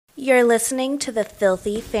You're listening to the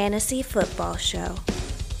Filthy Fantasy Football Show.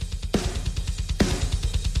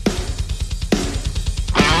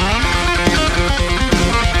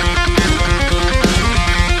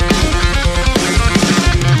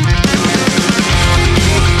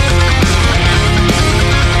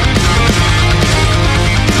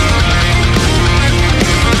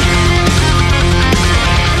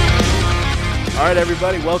 All right,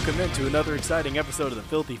 everybody, welcome into another exciting episode of the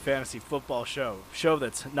Filthy Fantasy Football Show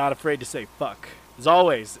that's not afraid to say fuck. As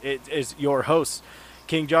always, it is your hosts,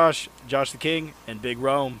 King Josh, Josh the King, and Big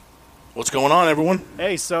Rome. What's going on, everyone?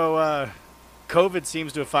 Hey, so COVID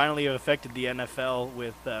seems to have finally affected the NFL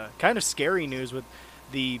with kind of scary news with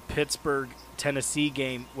the Pittsburgh-Tennessee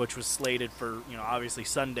game, which was slated for, obviously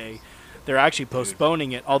Sunday. They're actually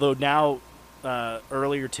postponing it, although now,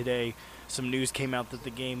 earlier today, some news came out that the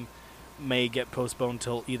game may get postponed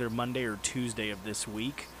till either Monday or Tuesday of this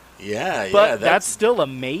week. But that's still a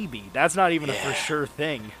maybe. That's not even a for sure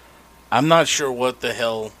thing. I'm not sure what the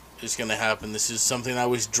hell is going to happen. This is something I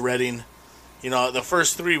was dreading. The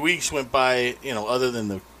first 3 weeks went by, other than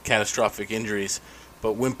the catastrophic injuries,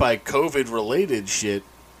 but went by COVID-related shit,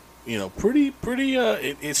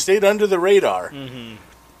 it stayed under the radar. Mm-hmm.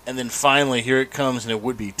 And then finally, here it comes, and it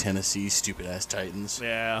would be Tennessee, stupid-ass Titans.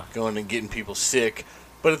 Yeah. Going and getting people sick.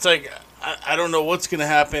 But it's like, I don't know what's going to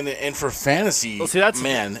happen. And for fantasy, well, see, that's,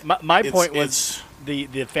 man. My point was the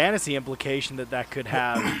fantasy implication that could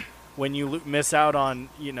have when you miss out on,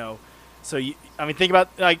 So, think about,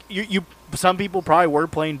 you. Some people probably were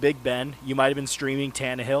playing Big Ben. You might have been streaming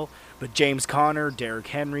Tannehill. But James Conner, Derrick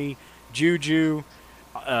Henry, Juju,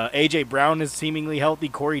 A.J. Brown is seemingly healthy.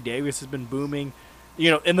 Corey Davis has been booming.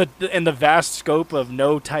 In the vast scope of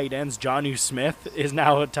no tight ends, Jonnu Smith is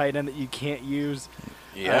now a tight end that you can't use.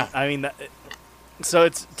 Yeah. So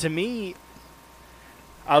it's, to me,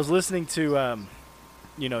 I was listening to a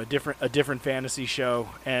different fantasy show,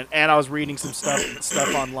 and I was reading some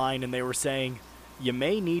stuff online, and they were saying you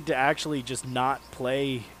may need to actually just not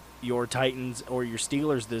play your Titans or your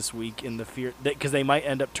Steelers this week in the fear because they might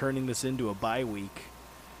end up turning this into a bye week,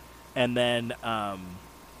 and then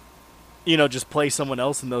just play someone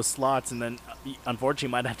else in those slots, and then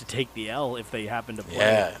unfortunately might have to take the L if they happen to play.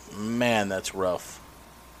 Yeah, man, that's rough.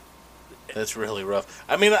 That's really rough.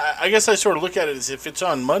 I guess I sort of look at it as if it's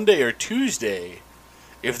on Monday or Tuesday,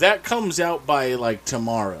 if that comes out by,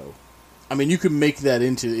 tomorrow, you can make that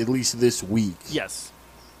into at least this week. Yes.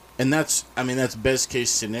 And that's best case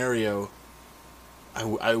scenario,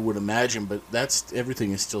 I would imagine, but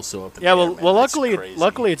everything is still so up in the air, man. Well,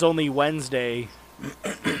 luckily it's only Wednesday,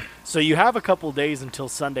 so you have a couple days until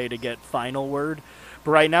Sunday to get final word.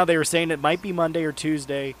 But right now they were saying it might be Monday or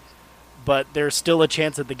Tuesday, but there's still a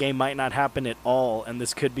chance that the game might not happen at all, and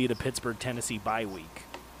this could be the Pittsburgh-Tennessee bye week.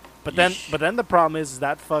 But then the problem is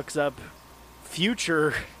that fucks up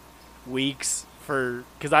future weeks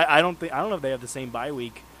because I don't know if they have the same bye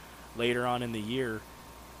week later on in the year.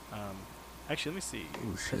 Actually, let me see.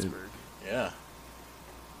 Pittsburgh. Yeah.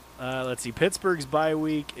 Let's see. Pittsburgh's bye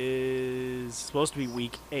week is supposed to be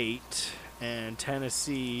week 8, and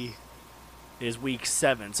Tennessee is week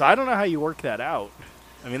 7. So I don't know how you work that out.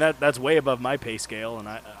 That's way above my pay scale, and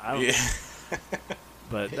I don't. Yeah.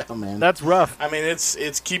 But yeah, man. That's rough.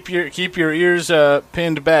 It's keep your ears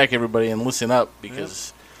pinned back, everybody, and listen up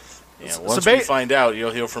because once we find out,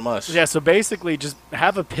 you'll hear from us. Yeah. So basically, just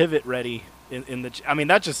have a pivot ready in the.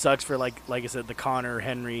 That just sucks for like I said, the Conner,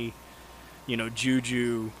 Henry,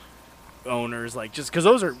 Juju owners, just because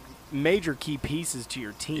those are major key pieces to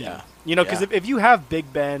your team. Yeah. Because if you have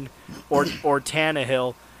Big Ben or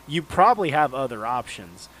Tannehill, you probably have other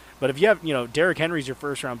options. But if you have, Derrick Henry's your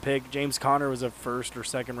first-round pick, James Conner was a first- or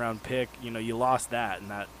second-round pick, you lost that, and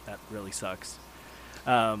that really sucks.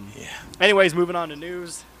 Anyways, moving on to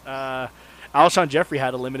news. Alshon Jeffrey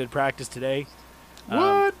had a limited practice today.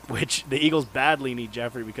 What? Which the Eagles badly need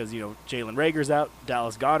Jeffrey because, Jalen Reagor's out,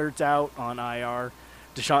 Dallas Goedert's out on IR,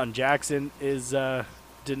 Deshaun Jackson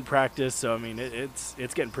didn't practice, so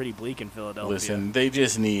it's getting pretty bleak in Philadelphia. Listen, they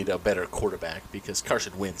just need a better quarterback because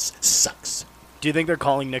Carson Wentz sucks. Do you think they're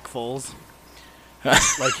calling Nick Foles?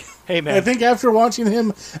 Hey man. I think after watching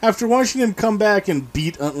him come back and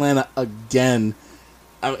beat Atlanta again,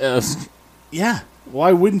 yeah,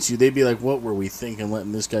 why wouldn't you? They'd be like, "What were we thinking,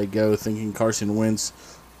 letting this guy go? Thinking Carson Wentz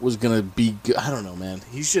was gonna be good?" I don't know, man.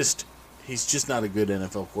 He's just not a good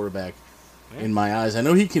NFL quarterback. In my eyes. I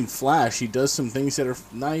know he can flash. He does some things that are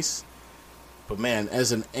nice. But, man,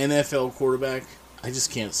 as an NFL quarterback, I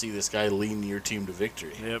just can't see this guy leading your team to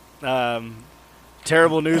victory. Yep.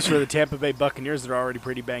 Terrible news for the Tampa Bay Buccaneers. They're already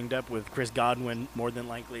pretty banged up with Chris Godwin more than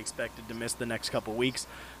likely expected to miss the next couple weeks.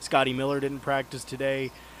 Scotty Miller didn't practice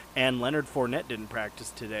today. and Leonard Fournette didn't practice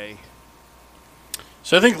today.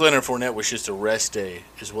 So I think Leonard Fournette was just a rest day,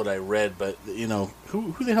 is what I read. But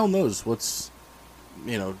who the hell knows what's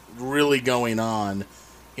really going on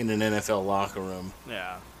in an NFL locker room?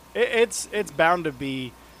 Yeah, it's bound to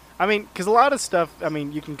be. I mean, because a lot of stuff. I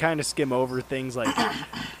mean, you can kind of skim over things like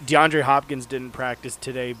DeAndre Hopkins didn't practice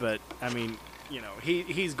today, but I mean,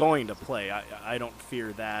 he's going to play. I don't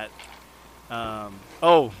fear that.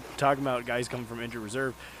 Talking about guys coming from injured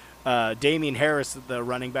reserve. Damian Harris, the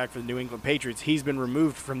running back for the New England Patriots, he's been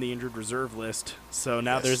removed from the injured reserve list. So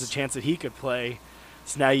now there's a chance that he could play.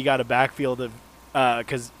 So now you got a backfield of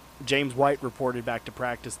because James White reported back to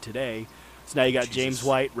practice today. So now you got James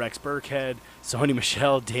White, Rex Burkhead, Sony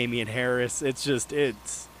Michel, Damian Harris. It's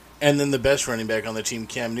and then the best running back on the team,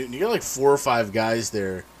 Cam Newton. You got like 4 or 5 guys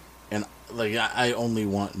there, and like I only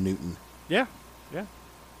want Newton. Yeah.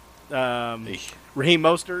 Raheem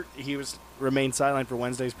Mostert, remained sidelined for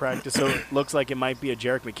Wednesday's practice, so it looks like it might be a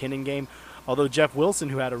Jerick McKinnon game. Although Jeff Wilson,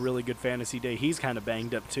 who had a really good fantasy day, he's kind of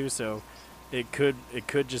banged up too, so it could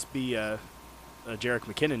just be a Jerick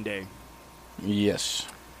McKinnon day. Yes.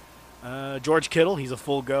 George Kittle, he's a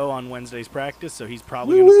full go on Wednesday's practice, so he's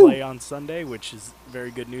probably going to play on Sunday, which is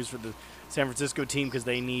very good news for the San Francisco team because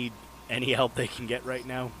they need any help they can get right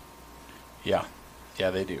now. Yeah. Yeah,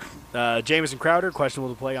 they do. Jamison Crowder,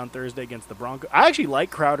 questionable to play on Thursday against the Broncos. I actually like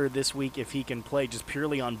Crowder this week if he can play just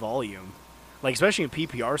purely on volume. Like, especially in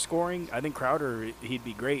PPR scoring, I think Crowder, he'd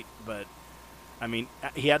be great. But, I mean,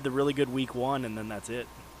 he had the really good week 1, and then that's it.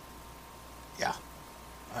 Yeah.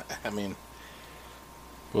 I mean,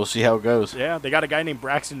 we'll see how it goes. Yeah, they got a guy named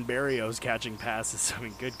Braxton Berrios catching passes. I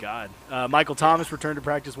mean, good God. Michael Thomas returned to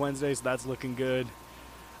practice Wednesday, so that's looking good.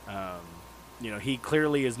 He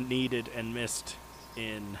clearly is needed and missed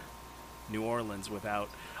in New Orleans without.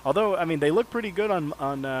 Although, I mean, they look pretty good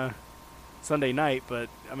on Sunday night, but,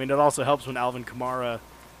 I mean, it also helps when Alvin Kamara,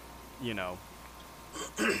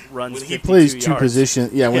 runs when he 52 plays yards. two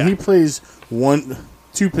positions. Yeah, when he plays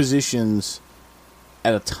 2 positions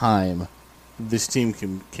at a time, this team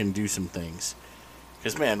can do some things.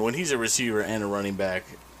 Because, man, when he's a receiver and a running back,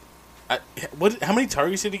 how many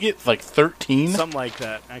targets did he get? Like 13? Something like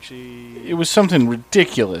that. Actually, It was something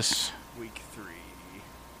ridiculous. week 3.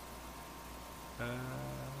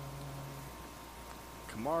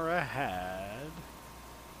 Kamara had.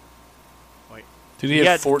 Wait. Did he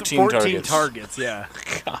have 14 targets, yeah.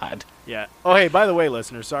 God. Yeah. Oh, hey, by the way,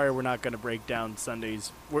 listeners, sorry we're not going to break down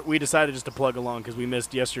Sundays. We decided just to plug along because we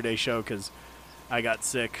missed yesterday's show because I got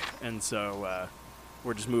sick, and so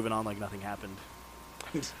we're just moving on like nothing happened.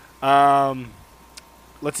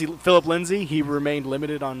 Let's see. Philip Lindsay, he remained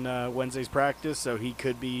limited on Wednesday's practice, so he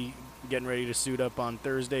could be getting ready to suit up on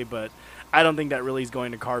Thursday, but I don't think that really is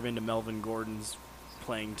going to carve into Melvin Gordon's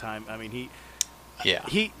playing time. I mean,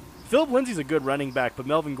 Philip Lindsay's a good running back, but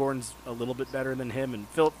Melvin Gordon's a little bit better than him, and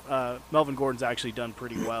Melvin Gordon's actually done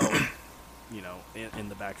pretty well, in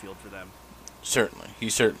the backfield for them. Certainly. He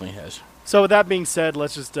certainly has. So with that being said,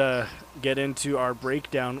 let's just get into our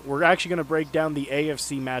breakdown. We're actually going to break down the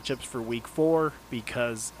AFC matchups for Week 4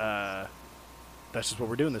 because that's just what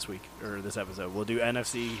we're doing this week, or this episode. We'll do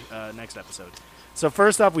NFC next episode. So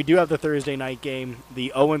first off, we do have the Thursday night game.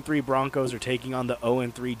 The 0-3 Broncos are taking on the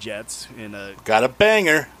 0-3 Jets. Got a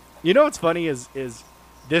banger. You know what's funny is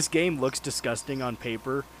this game looks disgusting on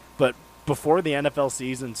paper, but before the NFL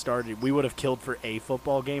season started, we would have killed for a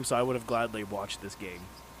football game, so I would have gladly watched this game.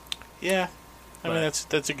 Yeah. I mean,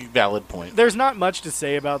 that's a valid point. There's not much to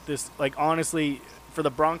say about this. Like, honestly, for the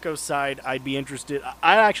Broncos side, I'd be interested.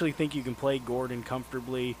 I actually think you can play Gordon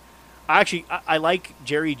comfortably. I like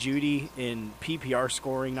Jerry Jeudy in PPR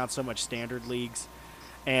scoring, not so much standard leagues.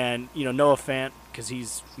 And, Noah Fant, because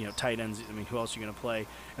he's, tight ends. I mean, who else are you going to play?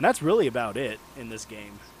 And that's really about it in this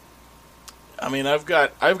game. I mean, I've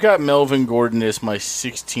got Melvin Gordon as my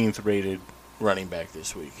 16th rated running back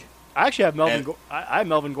this week. I actually have I have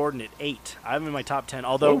Melvin Gordon at 8. I have him in my top 10.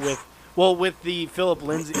 Although with the Philip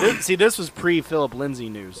Lindsay, see, this was pre-Philip Lindsay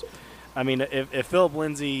news. I mean, if Philip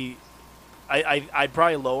Lindsay, I'd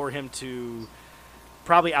probably lower him to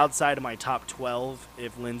probably outside of my top 12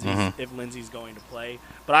 if Lindsay's going to play.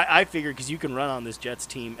 But I figured because you can run on this Jets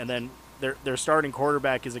team, and then their starting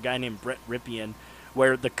quarterback is a guy named Brett Rypien,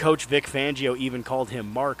 where the coach Vic Fangio even called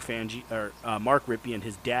him Mark Rypien,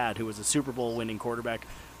 his dad, who was a Super Bowl winning quarterback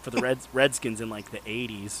for the Redskins in like the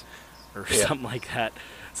 80s or something like that.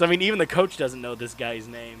 So I mean, even the coach doesn't know this guy's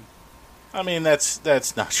name. I mean,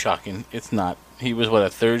 that's not shocking. It's not. He was a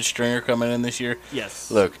third stringer coming in this year. Yes.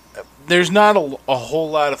 Look, there's not a whole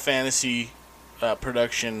lot of fantasy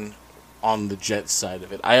production on the Jets side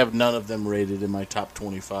of it. I have none of them rated in my top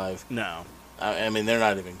 25. No. I mean, they're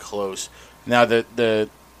not even close. Now, the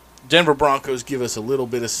Denver Broncos give us a little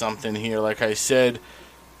bit of something here. Like I said,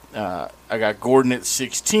 I got Gordon at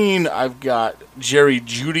 16. I've got Jerry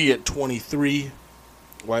Jeudy at 23,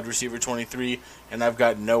 wide receiver 23, and I've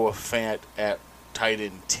got Noah Fant at tight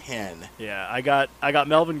end 10. Yeah, I got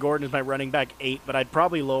Melvin Gordon as my running back 8, but I'd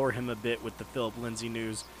probably lower him a bit with the Philip Lindsay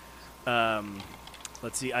news.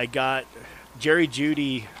 Let's see, I got Jerry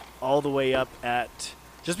Jeudy all the way up at,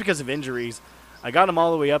 just because of injuries, I got him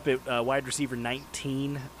all the way up at wide receiver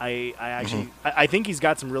 19. I think he's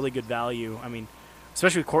got some really good value. I mean,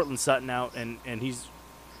 especially with Cortland Sutton out, and he's,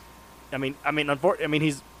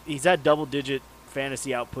 he's had double-digit fantasy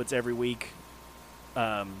outputs every week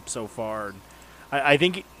so far. I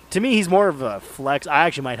think, to me, he's more of a flex. I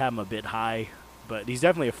actually might have him a bit high, but he's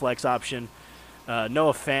definitely a flex option.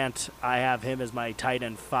 Noah Fant, I have him as my tight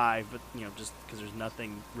end 5, but just because there's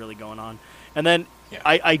nothing really going on. And then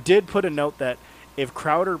I did put a note that if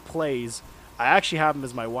Crowder plays, I actually have him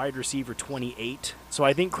as my wide receiver 28. So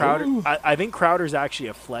I think Crowder. I think Crowder's actually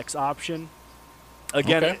a flex option.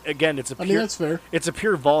 Again, it's a pure. that's fair. It's a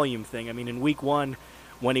pure volume thing. I mean, in Week 1,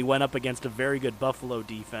 when he went up against a very good Buffalo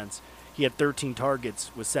defense, he had 13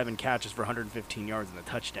 targets with 7 catches for 115 yards and a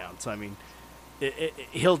touchdown. So I mean,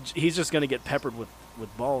 he's just going to get peppered with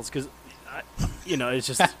balls because, it's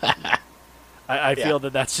just. I feel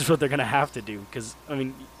that that's just what they're going to have to do because I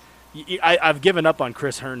mean, I've given up on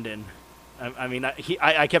Chris Herndon.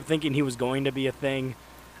 I kept thinking he was going to be a thing.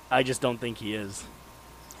 I just don't think he is.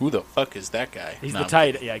 Who the fuck is that guy? He's the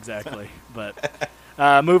tight. Yeah, exactly. But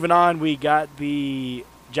moving on, we got the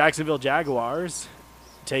Jacksonville Jaguars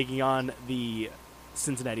taking on the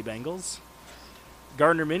Cincinnati Bengals.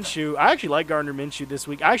 Gardner Minshew. I actually like Gardner Minshew this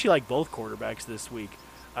week. I actually like both quarterbacks this week.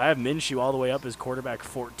 I have Minshew all the way up as quarterback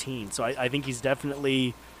 14. So I think he's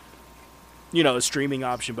definitely, a streaming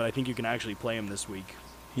option, but I think you can actually play him this week.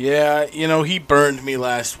 Yeah, he burned me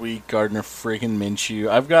last week, Gardner freaking Minshew.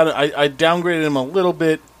 I downgraded him a little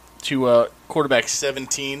bit to quarterback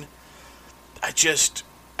 17.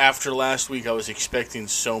 After last week, I was expecting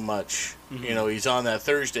so much. Mm-hmm. He's on that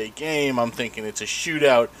Thursday game. I'm thinking it's a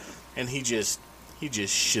shootout, and he just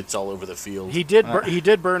shits all over the field. He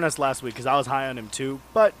did burn us last week because I was high on him too.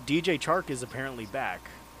 But DJ Chark is apparently back.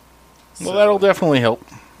 Well, that'll definitely help.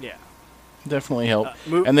 Yeah, definitely help.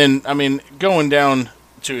 And then going down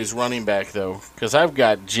to his running back though, because I've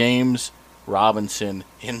got James Robinson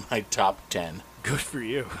in my top 10. Good for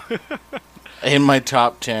you. In my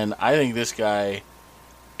top 10, I think this guy,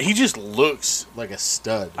 he just looks like a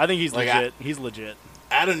stud. I think he's legit. He's legit.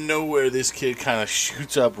 Out of nowhere, this kid kind of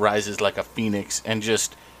shoots up, rises like a phoenix, and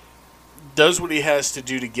just does what he has to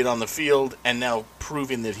do to get on the field, and now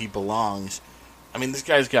proving that he belongs. I mean, this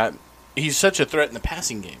guy's he's such a threat in the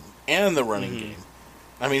passing game and the running game.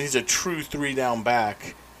 I mean, he's a true 3-down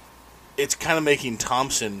back. It's kind of making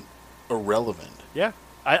Thompson irrelevant. Yeah.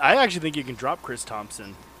 I actually think you can drop Chris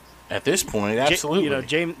Thompson. At this point, absolutely.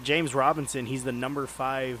 James Robinson, he's the number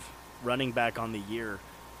 5 running back on the year.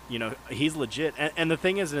 He's legit. And the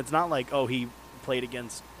thing is, and it's not like, he played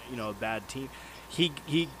against, a bad team.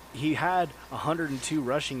 He had 102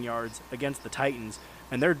 rushing yards against the Titans,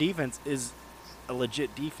 and their defense is a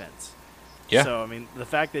legit defense. Yeah. So, I mean, the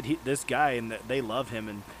fact that they love him,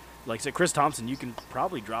 and like I said, Chris Thompson, you can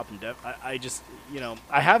probably drop him. I just,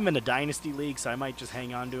 I have him in a dynasty league, so I might just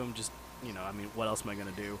hang on to him. Just, what else am I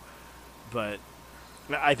going to do? But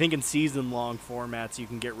I think in season-long formats, you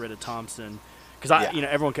can get rid of Thompson. Because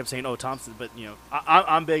everyone kept saying, Thompson, but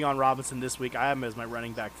I'm big on Robinson this week. I have him as my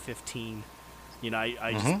running back 15.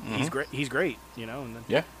 He's great. He's great. And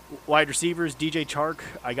then wide receivers, DJ Chark,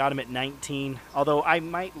 I got him at 19. Although I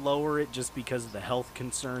might lower it just because of the health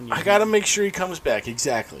concern. I got to make sure he comes back.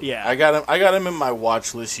 Exactly. Yeah. I got him in my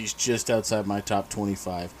watch list. He's just outside my top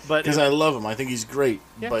 25. Because I love him. I think he's great.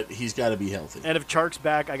 Yeah. But he's got to be healthy. And if Chark's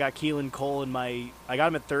back, I got Keelan Cole I got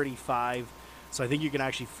him at 35. So I think you can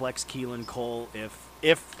actually flex Keelan Cole if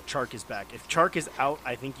Chark is back. If Chark is out,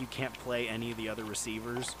 I think you can't play any of the other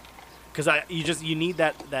receivers because you need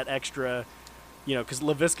that extra, because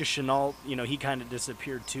Laviska Shenault, he kind of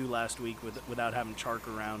disappeared too last week without having Chark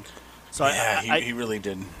around. So he really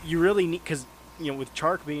did. You really need because with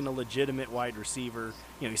Chark being a legitimate wide receiver,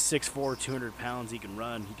 he's 6'4", 200 pounds, he can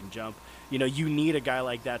run, he can jump. You need a guy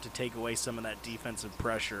like that to take away some of that defensive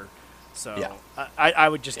pressure. So I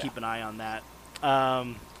would just keep an eye on that.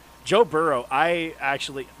 Joe Burrow.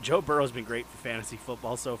 Joe Burrow's been great for fantasy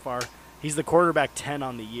football so far. He's the quarterback 10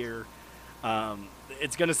 on the year.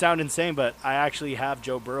 It's going to sound insane, but I actually have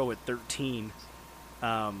Joe Burrow at 13.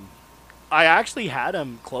 I actually had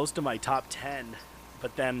him close to my top 10,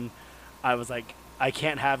 but then I was like, I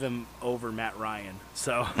can't have him over Matt Ryan,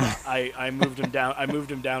 so I moved him down. I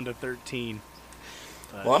moved him down to 13.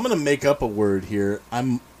 Well, I'm going to make up a word here.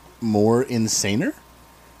 I'm more insaner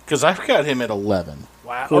Because I've got him at 11.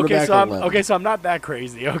 Wow. Quarterback So 11. I'm not that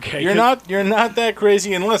crazy. Okay. You're not that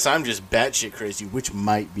crazy unless I'm just batshit crazy, which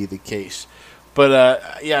might be the case.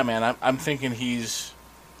 But yeah, man, I'm thinking he's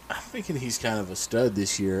kind of a stud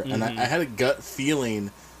this year, and Mm-hmm. I had a gut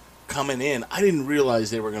feeling coming in. I didn't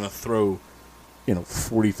realize they were going to throw,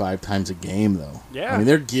 45 times a game though. Yeah. I mean,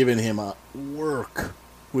 they're giving him a work,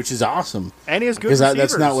 which is awesome. And he has good Because receivers.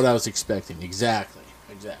 that's not what I was expecting. Exactly.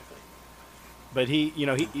 But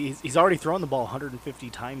he's already thrown the ball 150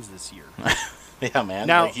 times this year. yeah, man.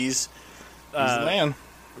 Now- Like he's the man.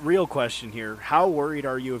 Real question here: how worried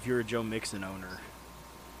are you if you're a Joe Mixon owner?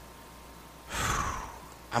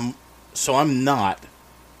 I'm not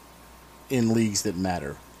in leagues that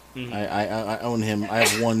matter. Mhm. I own him. I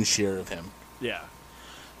have one share of him. Yeah.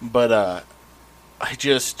 But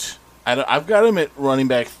I've got him at running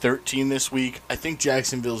back 13 this week. I think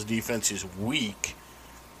Jacksonville's defense is weak.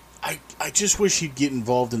 I just wish he'd get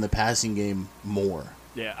involved in the passing game more.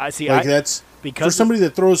 Yeah. I see. That's because for somebody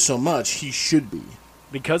that throws so much, he should be.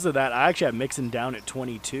 Because of that, I actually have Mixon down at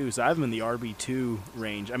 22, so I have him in the RB2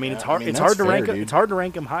 range. I mean, Yeah, it's hard. I mean, it's that's hard to fair, rank. dude. It's hard to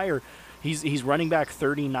rank him higher. He's running back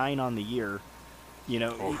 39 on the year.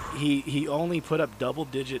 He only put up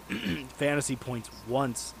double-digit fantasy points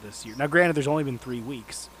once this year. Now, granted, there's only been 3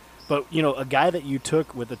 weeks, but a guy that you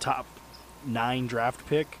took with the top 9 draft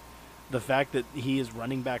pick, the fact that he is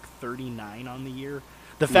running back 39 on the year,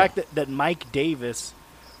 the fact that Mike Davis,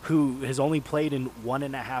 who has only played in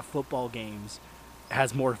 1.5 football games,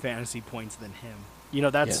 has more fantasy points than him.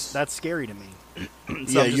 That's scary to me.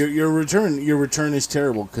 So Yeah, your return is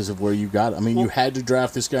terrible because of where you got. I mean, you had to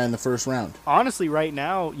draft this guy in the first round. honestly, right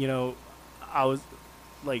now, I was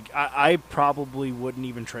like, I probably wouldn't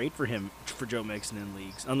even trade for him for Joe Mixon in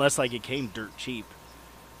leagues unless like it came dirt cheap.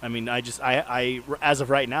 I mean, I as of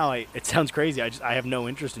right now, it sounds crazy. I have no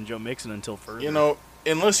interest in Joe Mixon until further.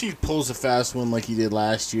 Unless he pulls a fast one like he did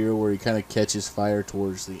last year, where he kind of catches fire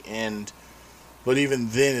towards the end. But even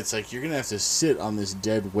then, it's like you're gonna have to sit on this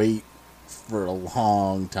dead weight for a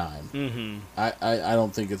long time. Mm-hmm. I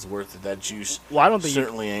don't think it's worth it. That juice. Well, I don't think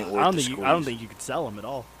certainly ain't worth I don't the think squeeze. I don't think you could sell him at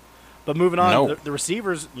all. But moving on, No. the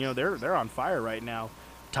receivers, they're on fire right now.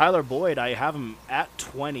 Tyler Boyd, I have him at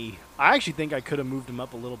 20. I actually think I could have moved him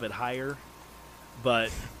up a little bit higher, but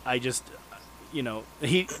I just, But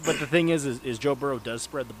the thing is Joe Burrow does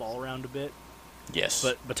spread the ball around a bit. Yes.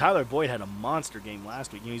 But Tyler Boyd had a monster game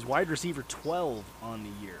last week. He's wide receiver 12 on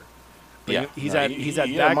the year. But yeah. he's he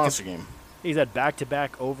had a monster game. He's had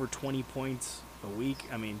back-to-back over 20 points a week.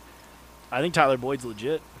 I mean, I think Tyler Boyd's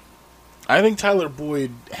legit. I think Tyler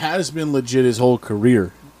Boyd has been legit his whole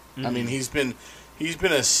career. Mm-hmm. I mean, he's been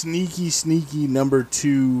a sneaky number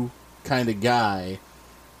 2 kind of guy,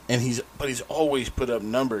 and he's always put up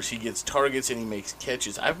numbers. He gets targets and he makes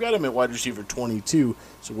catches. I've got him at wide receiver 22,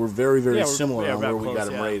 so we're very similar on where we got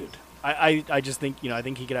him rated. I just think I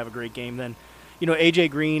think he could have a great game. Then,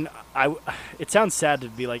 AJ Green. It sounds sad to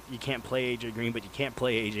be like you can't play AJ Green, but you can't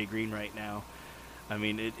play AJ Green right now. I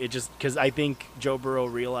mean, it just because I think Joe Burrow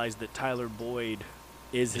realized that Tyler Boyd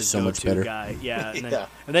is his so much go-to better. guy. Yeah, and then, Yeah.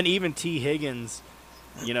 and then even T. Higgins,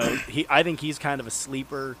 I think he's kind of a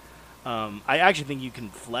sleeper. I actually think you can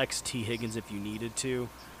flex T. Higgins if you needed to.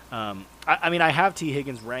 I mean, I have T.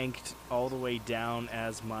 Higgins ranked all the way down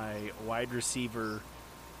as my wide receiver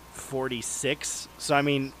 46. So, I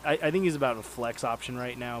mean, I think he's about a flex option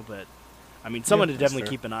right now, but, I mean, someone to that's definitely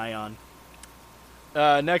fair. keep an eye on.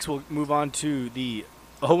 Next, we'll move on to the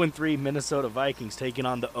 0-3 Minnesota Vikings taking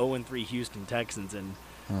on the 0-3 Houston Texans. And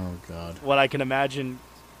Oh God. what I can imagine,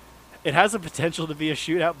 it has the potential to be a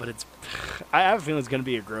shootout, but I have a feeling it's going to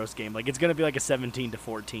be a gross game. Like, it's going to be like a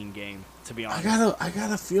 17-14 game, to be honest. I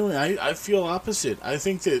got a feeling. I feel opposite. I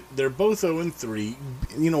think that they're both 0-3.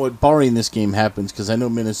 You know what? Barring this game happens, because I know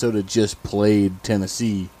Minnesota just played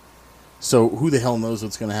Tennessee. So who the hell knows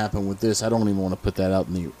what's going to happen with this? I don't even want to put that out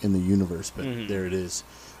in the universe, but there it is.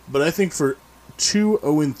 But I think for 2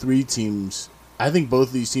 0-3 teams, I think both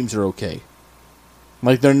of these teams are okay.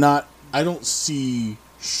 Like they're not. I don't see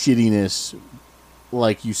shittiness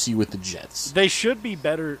like you see with the Jets. They should be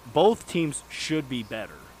better. Both teams should be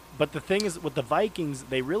better. But the thing is, with the Vikings,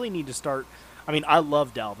 they really need to start. I mean, I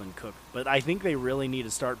love Dalvin Cook, but I think they really need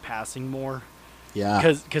to start passing more Yeah.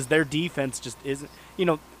 because their defense just isn't.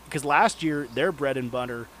 Because last year their bread and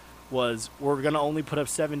butter was we're going to only put up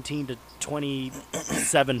 17 to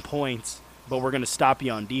 27 points, but we're going to stop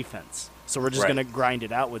you on defense. So we're just Right. going to grind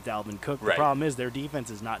it out with Dalvin Cook. The Right. problem is their defense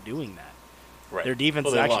is not doing that. Right. Their defense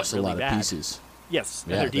Well, is they actually lost really a lot bad. of pieces. Yes,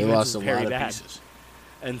 and Yeah, their they defense lost is a very lot of bad. pieces.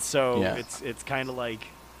 And so Yeah. it's kind of like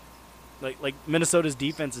Minnesota's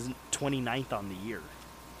defense is 29th on the year.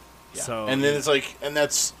 Yeah. So And then it's like, and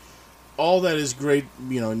that's all that is great,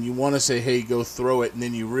 and you want to say, hey, go throw it, and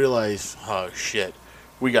then you realize, oh, shit,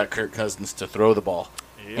 we got Kirk Cousins to throw the ball.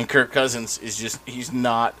 Yep. And Kirk Cousins is just, he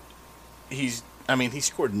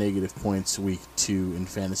scored negative points week 2 in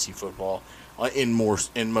fantasy football in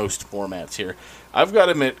most formats here. I've got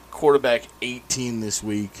him at quarterback 18 this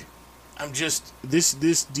week.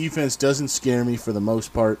 This defense doesn't scare me for the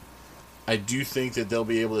most part. I do think that they'll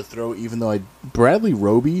be able to throw, even though Bradley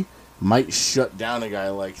Roby might shut down a guy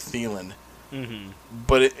like Thielen. Mm-hmm.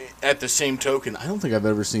 But at the same token, I don't think I've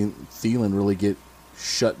ever seen Thielen really get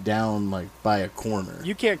shut down like by a corner.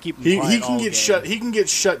 You can't keep him He quiet can all get game. shut. He can get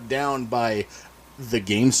shut down by the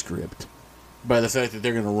game script, by the fact that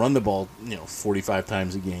they're going to run the ball, 45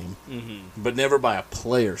 times a game, but never by a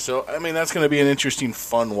player. So I mean, that's going to be an interesting,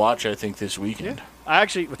 fun watch, I think, this weekend.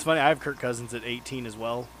 What's funny, I have Kirk Cousins at 18 as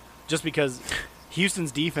well, just because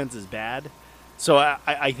Houston's defense is bad. So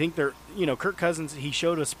I think they're, Kirk Cousins, he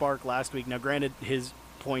showed a spark last week. Now, granted, his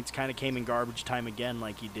points kind of came in garbage time again,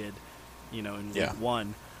 like he did, in week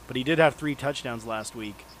 1. But he did have 3 touchdowns last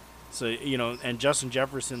week. So, and Justin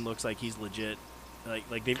Jefferson looks like he's legit.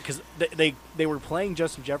 Because they were playing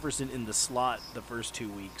Justin Jefferson in the slot the first 2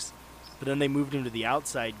 weeks, but then they moved him to the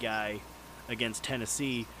outside guy against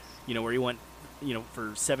Tennessee, where he went,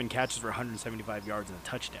 for 7 catches for 175 yards and a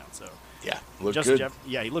touchdown. So Yeah, looked Justin good.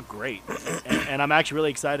 he looked great, and I'm actually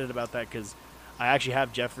really excited about that because I actually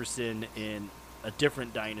have Jefferson in a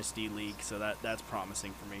different dynasty league, so that's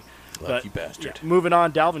promising for me. Lucky But, bastard. yeah, moving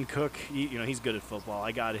on, Dalvin Cook, he's good at football.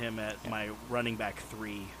 I got him at my running back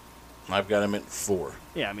 3. I've got him at 4.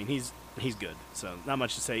 Yeah, I mean, he's good, so not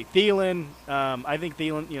much to say. Thielen, I think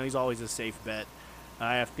Thielen, he's always a safe bet.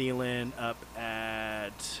 I have Thielen up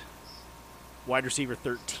at wide receiver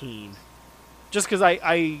 13, just because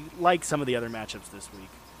I like some of the other matchups this week.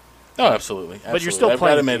 Oh, absolutely. But you're still I've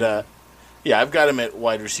playing got him at I've got him at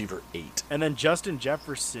wide receiver 8. And then Justin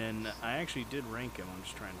Jefferson, I actually did rank him. I'm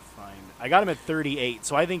just trying to find. I got him at 38,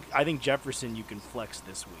 so I think Jefferson you can flex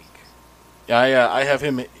this week. Yeah, I have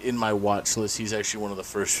him in my watch list. He's actually one of the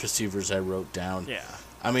first receivers I wrote down. Yeah.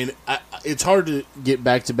 I mean, it's hard to get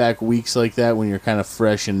back-to-back weeks like that when you're kind of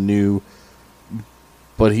fresh and new.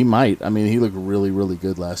 But he might. I mean, he looked really, really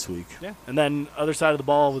good last week. Yeah. And then other side of the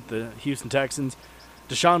ball with the Houston Texans,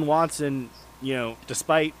 Deshaun Watson,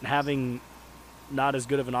 despite having not as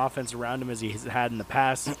good of an offense around him as he's had in the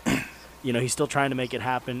past, he's still trying to make it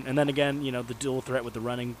happen. And then again, the dual threat with the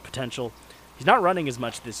running potential. He's not running as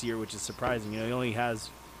much this year, which is surprising. He only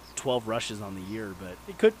has 12 rushes on the year, but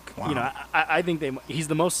it could. Wow. I think he's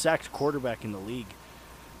the most sacked quarterback in the league.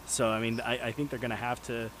 So I mean, I think they're going to have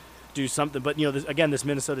to do something. But this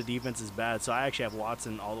Minnesota defense is bad, so I actually have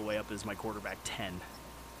Watson all the way up as my quarterback 10.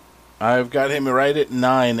 I've got him right at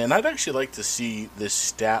 9, and I'd actually like to see this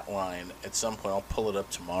stat line at some point. I'll pull it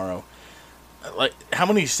up tomorrow. Like, how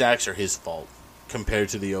many sacks are his fault compared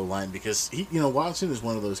to the O-line? Because Watson is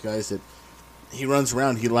one of those guys that he runs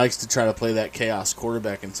around. He likes to try to play that chaos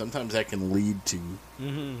quarterback, and sometimes that can lead to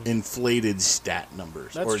inflated stat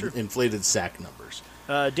numbers That's or true. inflated sack numbers.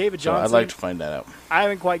 David So Johnson. I'd like to find that out. I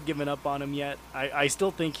haven't quite given up on him yet. I still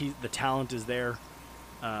think the talent is there.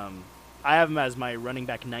 I have him as my running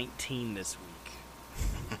back 19 this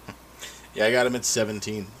week. Yeah, I got him at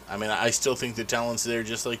 17. I mean, I still think the talent's there,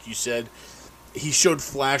 just like you said. He showed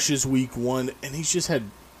flashes week 1, and he's just had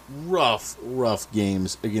rough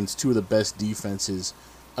games against 2 of the best defenses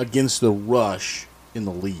against the rush in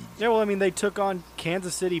the league. Yeah, well, I mean, they took on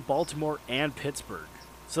Kansas City, Baltimore, and Pittsburgh.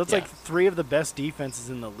 So it's like 3 of the best defenses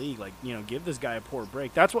in the league. Like, give this guy a poor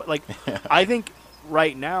break. That's what, I think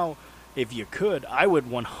right now, if you could, I would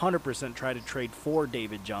 100% try to trade for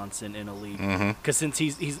David Johnson in a league. Because since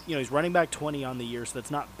he's running back 20 on the year, so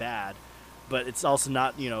that's not bad. But it's also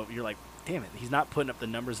not, you're like, damn it, he's not putting up the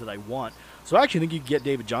numbers that I want. So I actually think you can get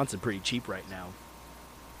David Johnson pretty cheap right now.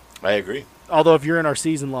 I agree. Although if you're in our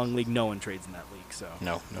season-long league, no one trades in that league. So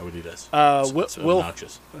No, nobody does. Will-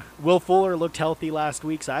 obnoxious. Will Fuller looked healthy last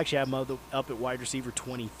week, so I actually have him up at wide receiver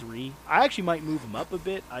 23. I actually might move him up a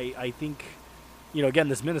bit. I think, again,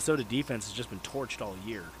 this Minnesota defense has just been torched all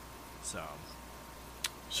year.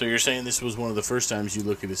 So you're saying this was one of the first times you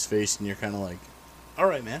look at his face and you're kind of like, all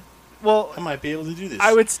right, man, Well, I might be able to do this.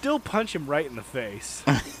 I would still punch him right in the face.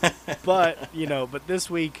 but this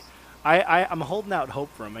week, I'm holding out hope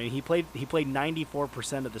for him. I mean, he played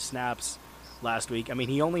 94% of the snaps last week. I mean,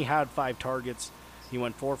 he only had 5 targets. He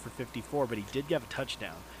went 4 for 54, but he did have a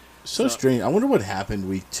touchdown. So strange. I wonder what happened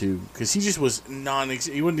week 2 because he just was he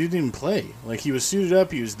didn't even play. Like he was suited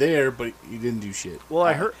up, he was there, but he didn't do shit.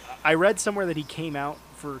 Well, I read somewhere that he came out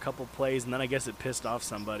for a couple plays, and then I guess it pissed off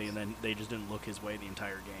somebody, and then they just didn't look his way the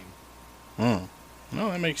entire game. No,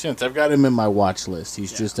 that makes sense. I've got him in my watch list.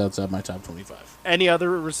 He's just outside my top 25. Any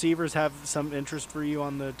other receivers have some interest for you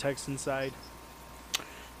on the Texans side?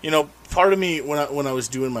 Part of me when I was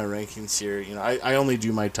doing my rankings here, I only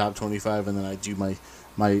do my top 25 and then I do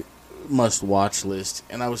my must-watch list,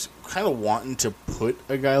 and I was kind of wanting to put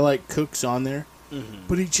a guy like Cooks on there,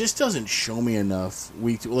 but he just doesn't show me enough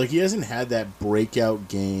week 2. Like, he hasn't had that breakout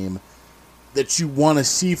game that you want to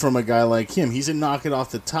see from a guy like him. He's a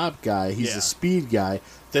knock-it-off-the-top guy. He's a speed guy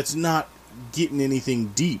that's not getting anything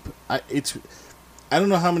deep. I don't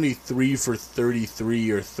know how many 3 for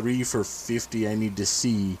 33 or 3 for 50 I need to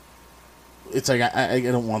see. It's like, I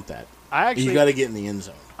don't want that. You got to get in the end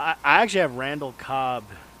zone. I actually have Randall Cobb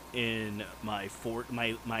in my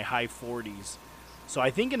high 40s. So I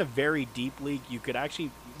think in a very deep league, you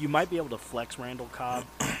might be able to flex Randall Cobb.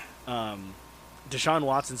 Deshaun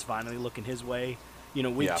Watson's finally looking his way.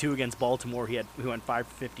 Week 2 against Baltimore, he went 5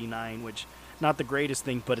 for 59, which not the greatest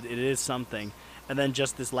thing, but it is something. And then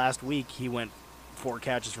just this last week, he went 4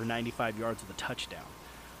 catches for 95 yards with a touchdown.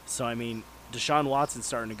 So, I mean, Deshaun Watson's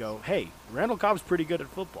starting to go, hey, Randall Cobb's pretty good at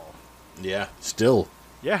football. Yeah, still.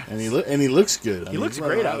 Yeah. And he looks good. He looks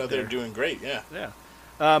great out there. Doing great, yeah.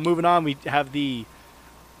 Yeah. Moving on, we have the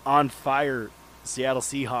on-fire Seattle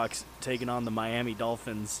Seahawks taking on the Miami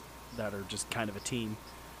Dolphins that are just kind of a team.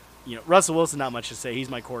 Russell Wilson, not much to say. He's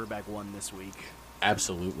my quarterback 1 this week.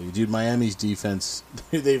 Absolutely. Dude, Miami's defense,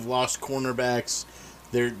 they've lost cornerbacks.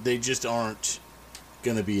 They just aren't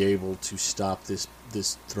going to be able to stop this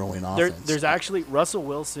throwing offense. There's actually, Russell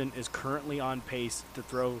Wilson is currently on pace to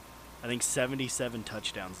throw, I think, 77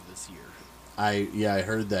 touchdowns this year. I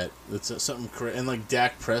heard that. That's something crazy. And like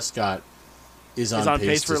Dak Prescott is on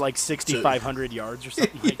pace for like 6,500 yards or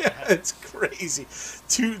something like that. It's crazy.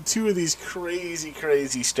 Two of these crazy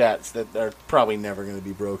stats that are probably never going to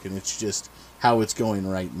be broken. It's just how it's going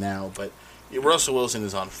right now. But Russell Wilson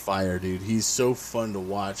is on fire, dude. He's so fun to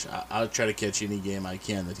watch. I'll try to catch any game I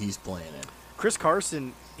can that he's playing in. Chris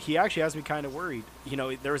Carson, he actually has me kind of worried.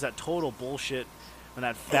 There was that total bullshit when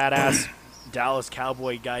that fat-ass Dallas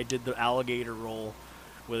Cowboy guy did the alligator roll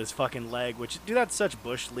with his fucking leg, which, dude, that's such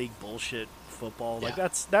Bush League bullshit football. Yeah. Like,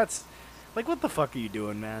 that's like, what the fuck are you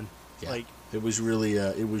doing, man? Yeah. Like, it was really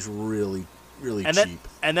and cheap.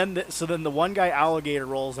 Then the one guy alligator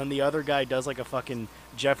rolls, and the other guy does like a fucking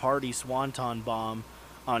Jeff Hardy swanton bomb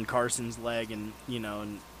on Carson's leg, and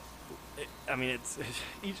it's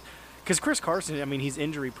because Chris Carson, I mean, he's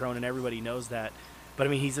injury prone, and everybody knows that, but I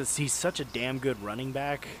mean, he's such a damn good running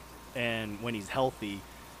back, and when he's healthy,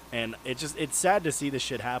 and it's sad to see this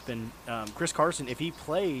shit happen. Chris Carson, if he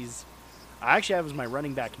plays, I actually have him as my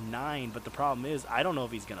running back 9, but the problem is I don't know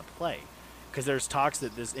if he's gonna play. Because there's talks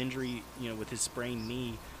that this injury, with his sprained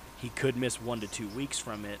knee, he could miss 1 to 2 weeks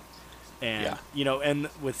from it. And, and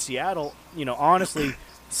with Seattle, honestly,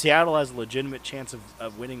 Seattle has a legitimate chance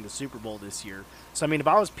of winning the Super Bowl this year. So, I mean, if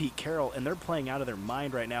I was Pete Carroll and they're playing out of their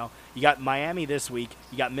mind right now, you got Miami this week,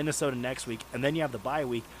 you got Minnesota next week, and then you have the bye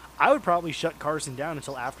week, I would probably shut Carson down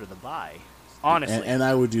until after the bye, honestly. And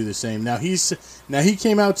I would do the same. Now, he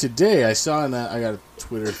came out today. I got a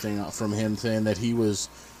Twitter thing from him saying that he was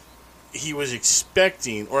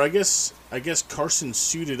expecting, or I guess Carson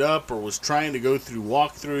suited up or was trying to go through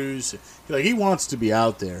walkthroughs. Like, he wants to be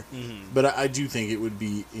out there, but I do think it would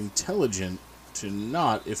be intelligent to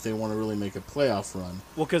not if they want to really make a playoff run.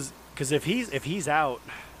 Well, because if he's out,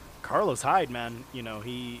 Carlos Hyde, man,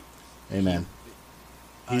 he's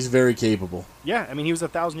very capable. Yeah, I mean, he was a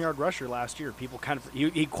 1,000-yard rusher last year. People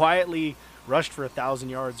he quietly rushed for 1,000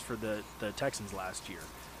 yards for the Texans last year.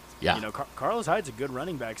 Yeah. Carlos Hyde's a good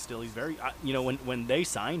running back still. He's very, when they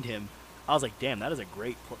signed him, I was like, damn, that is a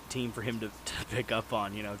great team for him to pick up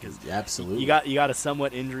on, because absolutely. You got a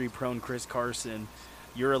somewhat injury-prone Chris Carson.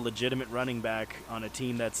 You're a legitimate running back on a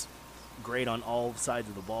team that's great on all sides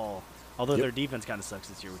of the ball. Although their defense kind of sucks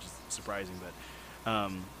this year, which is surprising.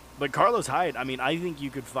 But Carlos Hyde, I mean, I think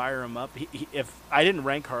you could fire him up. If I didn't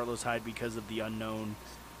rank Carlos Hyde because of the unknown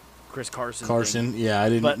Chris Carson. I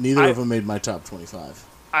didn't. Neither of them made my top 25.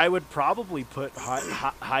 I would probably put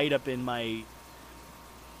Hyde up in my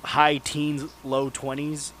high teens, low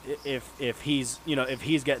 20s if he's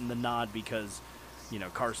getting the nod because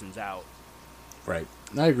Carson's out. Right,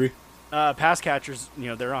 I agree. Pass catchers,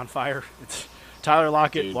 they're on fire. It's Tyler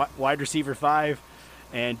Lockett, wide receiver 5,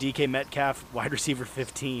 and DK Metcalf, wide receiver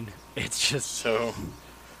 15. It's just so.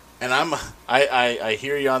 And I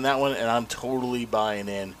hear you on that one, and I'm totally buying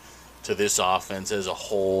in. to this offense as a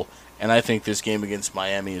whole, and I think this game against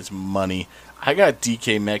Miami is money. I got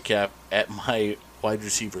DK Metcalf at my wide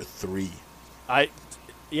receiver 3.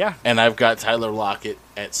 Yeah. And I've got Tyler Lockett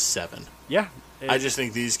at 7. Yeah. I just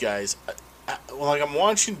think these guys. I'm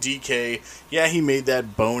watching DK. Yeah, he made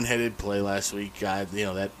that boneheaded play last week. God,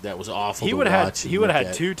 that was awful. He would have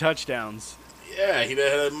had 2 touchdowns. Yeah, he had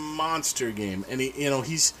a monster game, and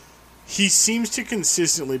he seems to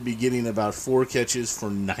consistently be getting about 4 catches for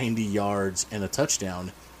 90 yards and a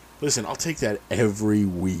touchdown. Listen, I'll take that every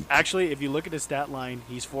week. Actually, if you look at his stat line,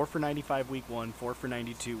 he's 4 for 95 week 1, 4 for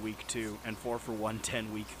 92 week 2, and 4 for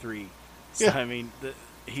 110 week 3. So Yeah. I mean,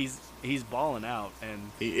 he's balling out,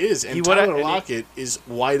 and He is, and Tyler Lockett is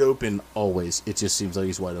wide open always. It just seems like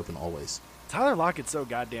he's wide open always. Tyler Lockett's so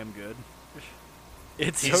goddamn good.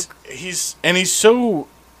 He's so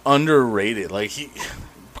underrated. Like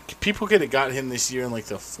people could have got him this year in like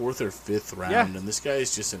the 4th or 5th round, and this guy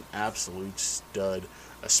is just an absolute stud,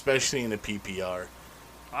 especially in a PPR.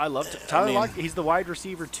 I love Tyler Lockett. He's the wide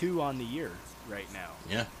receiver 2 on the year right now.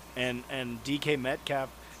 Yeah, and DK Metcalf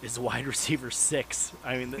is wide receiver 6.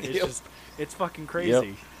 I mean, it's it's fucking crazy.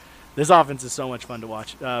 Yep. This offense is so much fun to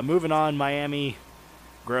watch. Moving on, Miami,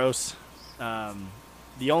 gross.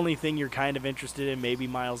 The only thing you're kind of interested in, maybe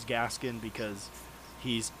Myles Gaskin, because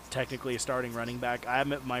he's technically a starting running back.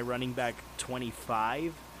 I'm at my running back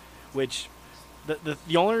 25, which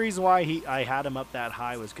the only reason why I had him up that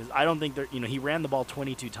high was because I don't think he ran the ball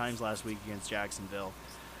 22 times last week against Jacksonville,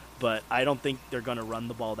 but I don't think they're going to run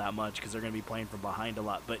the ball that much because they're going to be playing from behind a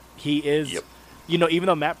lot. But he is, even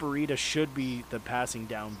though Matt Breida should be the passing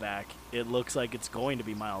down back, it looks like it's going to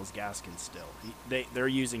be Myles Gaskin still. They're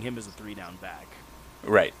using him as a 3-down back.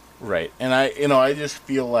 Right. And I just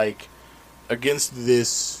feel like against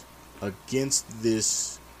this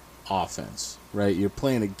offense, right? You're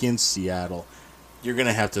playing against Seattle. You're going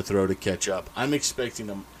to have to throw to catch up. I'm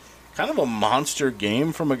expecting kind of a monster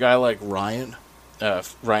game from a guy like Ryan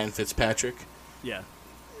Fitzpatrick. Yeah.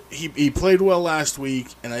 He played well last week,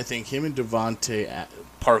 and I think him and Devontae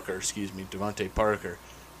Parker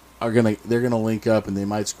they're gonna link up, and they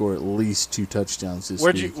might score at least 2 touchdowns this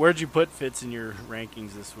week. Where'd you put Fitz in your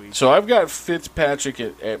rankings this week? So I've got Fitzpatrick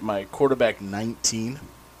at my quarterback 19.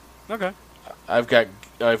 Okay. I've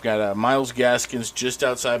got Myles Gaskins just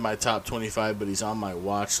outside my top 25, but he's on my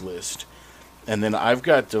watch list. And then I've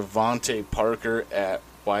got Devontae Parker at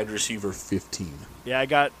wide receiver 15. Yeah, I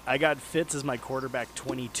got Fitz as my quarterback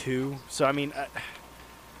 22. So I mean,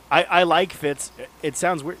 I like Fitz. It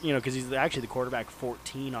sounds weird, because he's actually the quarterback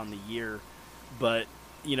 14 on the year. But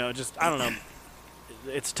just I don't know.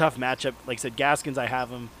 It's a tough matchup. Like I said, Gaskins, I have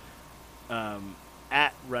him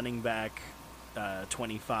at running back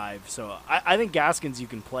 25. So I think Gaskins, you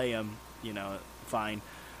can play him, fine.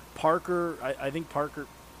 Parker, I think Parker.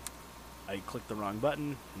 I clicked the wrong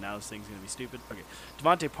button. Now this thing's going to be stupid. Okay.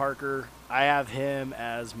 Devontae Parker, I have him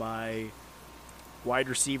as my wide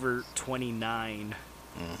receiver 29,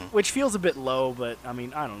 which feels a bit low, but, I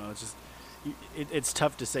mean, I don't know. It's just it's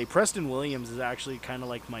tough to say. Preston Williams is actually kind of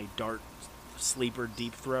like my dart sleeper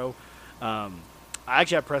deep throw. I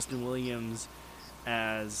actually have Preston Williams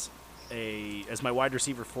as my wide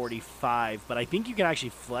receiver 45, but I think you can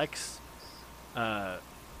actually flex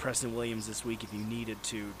Preston Williams this week if you needed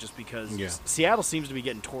to, just because Seattle seems to be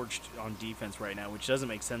getting torched on defense right now, which doesn't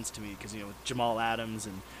make sense to me because with Jamal Adams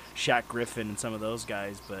and Shaq Griffin and some of those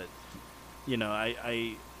guys, but they haven't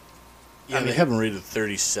rated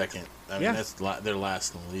 32nd. I mean, that's they're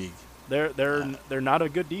last in the league. They're not a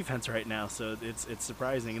good defense right now, so it's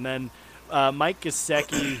surprising. And then Mike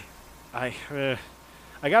Gesicki, I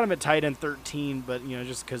got him at tight end 13, but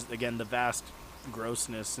just because again the vast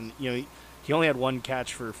grossness, and he only had 1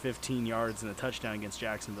 catch for 15 yards and a touchdown against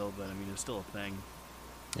Jacksonville, but I mean it's still a thing.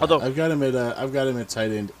 Yeah, although I've got him at tight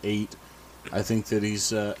end 8. I think that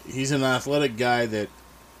he's an athletic guy that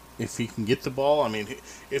if he can get the ball, I mean,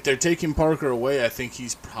 if they're taking Parker away, I think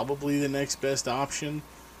he's probably the next best option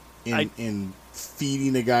in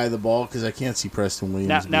feeding a guy the ball, because I can't see Preston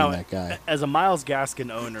Williams being that guy. As a Myles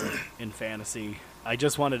Gaskin owner in fantasy, I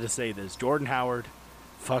just wanted to say this: Jordan Howard,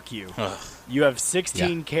 fuck you. You have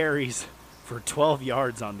 16 carries for 12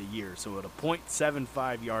 yards on the year, so at a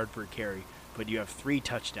 .75 yard per carry, but you have 3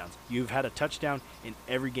 touchdowns. You've had a touchdown in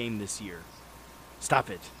every game this year. Stop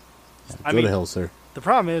it. Go to hell, sir. The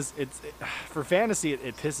problem is, for fantasy,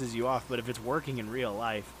 it pisses you off, but if it's working in real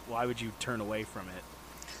life, why would you turn away from it?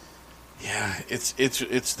 Yeah,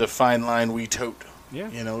 it's the fine line we tote. Yeah.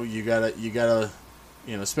 You gotta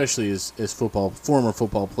especially as former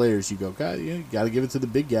football players, you go, God, you got to give it to the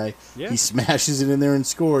big guy. Yeah. He smashes it in there and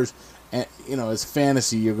scores. And as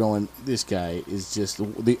fantasy, you're going, this guy is just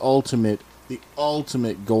the ultimate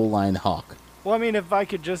goal line hawk. Well, I mean, if I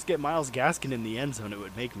could just get Myles Gaskin in the end zone, it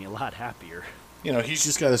would make me a lot happier. He's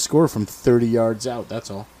just got to score from 30 yards out.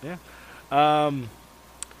 That's all. Yeah.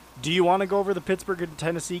 Do you want to go over the Pittsburgh and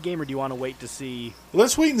Tennessee game, or do you want to wait to see?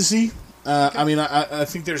 Let's wait and see. I mean, I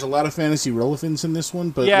think there's a lot of fantasy relevance in this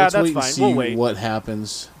one, but Yeah, let's that's wait and fine. see We'll wait. what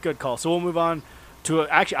happens. Good call. So we'll move on to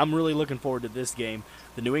actually, I'm really looking forward to this game.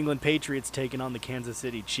 The New England Patriots taking on the Kansas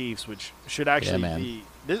City Chiefs, which should actually man. be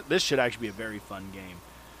this should actually be a very fun game.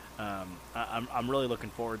 I'm really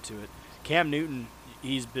looking forward to it. Cam Newton,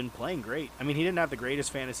 he's been playing great. I mean, he didn't have the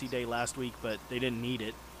greatest fantasy day last week, but they didn't need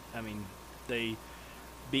it. I mean, they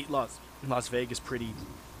beat Las Vegas pretty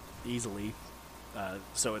easily,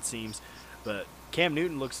 so it seems. But Cam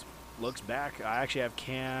Newton looks back. I actually have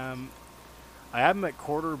I have him at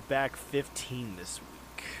quarterback 15 this week.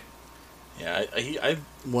 Yeah, I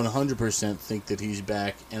 100% think that he's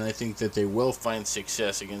back, and I think that they will find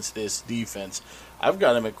success against this defense. I've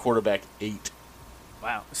got him at quarterback 8.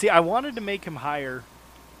 Wow. See, I wanted to make him higher,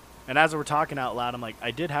 and as we're talking out loud, I'm like,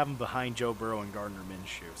 I did have him behind Joe Burrow and Gardner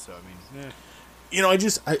Minshew. So I mean,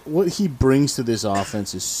 what he brings to this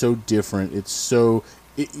offense is so different. It's so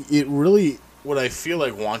it really, what I feel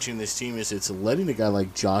like watching this team is it's letting a guy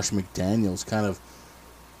like Josh McDaniels kind of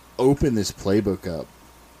open this playbook up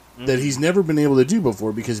that he's never been able to do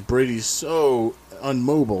before because Brady's so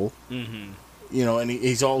unmobile, and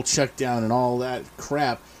he's all checked down and all that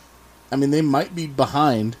crap. I mean, they might be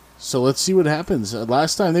behind, so let's see what happens.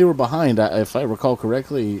 Last time they were behind, if I recall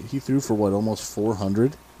correctly, he threw for almost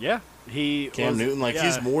 400. Yeah, Cam Newton,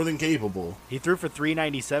 he's more than capable. He threw for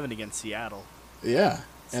 397 against Seattle. Yeah,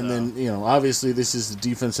 So. and then obviously this is the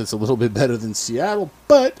defense that's a little bit better than Seattle,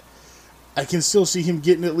 but I can still see him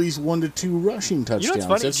getting at least 1 to 2 rushing touchdowns. You know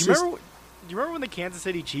what's funny? That's Do you remember when the Kansas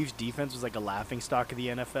City Chiefs defense was like a laughingstock of the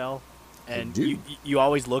NFL? And do. you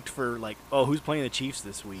always looked for who's playing the Chiefs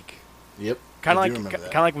this week? Yep. Kind I of do remember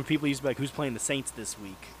that. like when people used to be like, who's playing the Saints this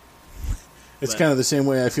week? It's But- kind of the same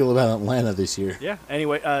way I feel about Atlanta this year. Yeah.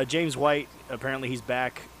 Anyway, James White, apparently he's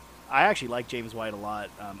back. I actually like James White a lot.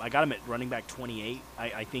 I got him at running back 28.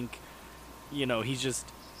 I think,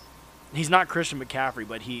 he's not Christian McCaffrey,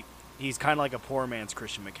 but he's kind of like a poor man's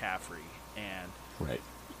Christian McCaffrey. And, Right.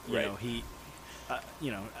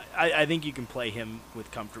 I think you can play him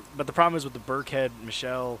with comfort. But the problem is with the Burkhead,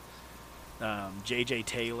 Michelle, J.J.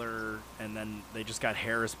 Taylor, and then they just got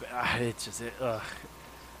Harris. It's just,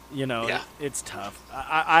 it's tough.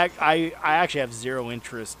 I actually have zero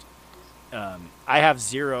interest. I have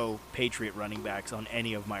 0 Patriot running backs on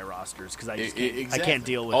any of my rosters because I can't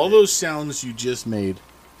deal with all it. those sounds you just made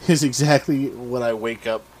is exactly what I wake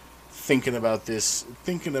up thinking about this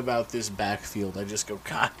backfield. I just go,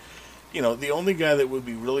 God, the only guy that would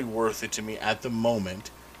be really worth it to me at the moment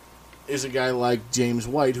is a guy like James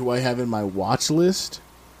White, who I have in my watch list.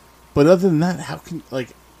 But other than that, how can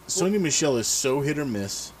Sonny Michel is so hit or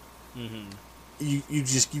miss. Mm-hmm.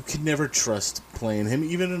 You can never trust playing him,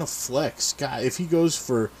 even in a flex. God, if he goes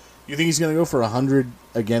for, you think he's going to go for 100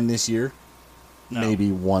 again this year? No.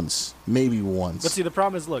 Maybe once. But see, the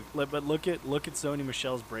problem is, look at Sony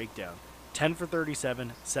Michel's breakdown: 10 for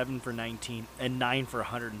 37, 7 for 19, and 9 for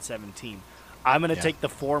 117. I'm going to take the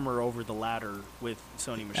former over the latter with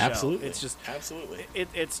Sony Michel. Absolutely, it's just absolutely.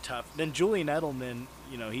 It's tough. Then Julian Edelman,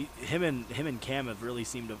 him and Cam have really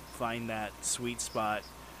seemed to find that sweet spot.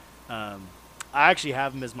 I actually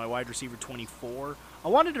have him as my wide receiver 24. I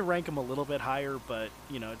wanted to rank him a little bit higher, but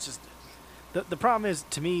it's just the problem is,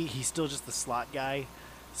 to me, he's still just the slot guy.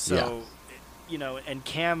 So, and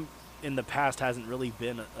Cam in the past hasn't really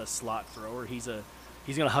been a slot thrower. He's going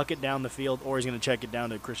to huck it down the field, or he's going to check it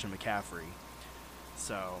down to Christian McCaffrey.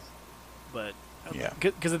 So, but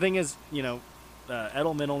because the thing is,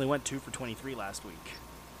 Edelman only went 2 for 23 last week.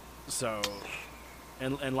 So,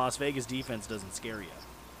 and Las Vegas defense doesn't scare you.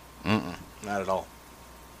 Not at all.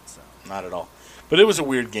 So. Not at all. But it was a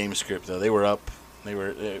weird game script, though. They were up. They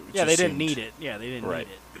were. They didn't need it. Yeah, they didn't need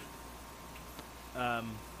it.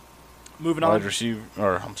 Moving Wide on. receiver,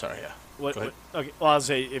 or I'm sorry, yeah. What? Go ahead. Okay. Well, I'll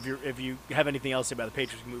say if you have anything else to say about the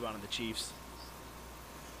Patriots, we can move on to the Chiefs.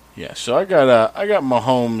 Yeah. So I got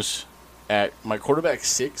Mahomes at my quarterback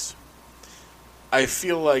 6. I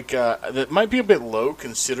feel like that might be a bit low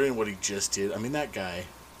considering what he just did. I mean, that guy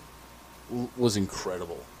was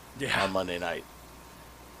incredible on Monday night.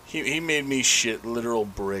 He made me shit literal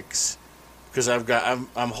bricks because I'm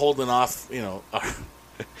holding off,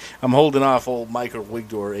 I'm holding off old Michael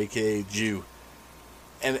Wigdor, aka Jew,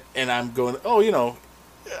 and I'm going,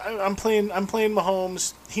 I'm playing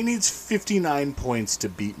Mahomes. He needs 59 points to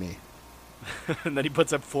beat me. And then he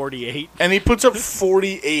puts up 48. And he puts up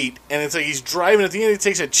 48, and it's like he's driving. At the end, he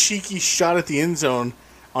takes a cheeky shot at the end zone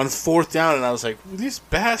on 4th down, and I was like, this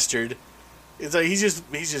bastard. It's like he's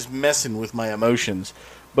just messing with my emotions.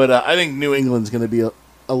 But I think New England's going to be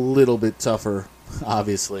a little bit tougher,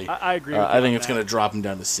 obviously. I agree with you I think on it's that. going to drop him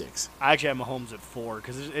down to 6. I actually have Mahomes at 4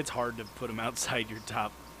 because it's hard to put him outside your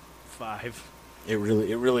top 5. It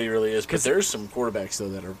really is. But 'Cause- there's some quarterbacks, though,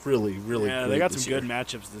 that are really great. Yeah, they got this some year. good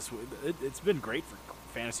matchups this week. It's been great for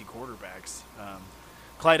fantasy quarterbacks.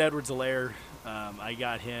 Clyde Edwards-Helaire, I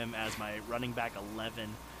got him as my running back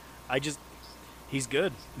 11. He's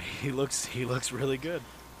good. He looks really good.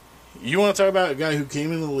 You want to talk about a guy who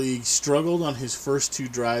came into the league, struggled on his first 2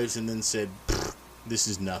 drives, and then said, this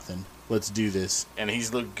is nothing. Let's do this. And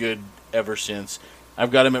he's looked good ever since. I've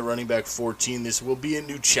got him at running back 14. This will be a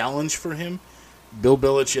new challenge for him. Bill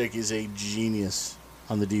Belichick is a genius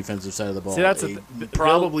on the defensive side of the ball. See, that's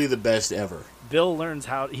probably the best ever. Bill learns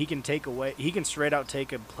how he can straight out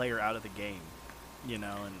take a player out of the game, and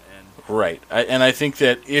Right. And I think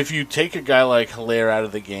that if you take a guy like Hilaire out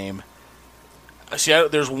of the game,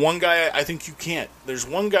 there's one guy I think you can't. There's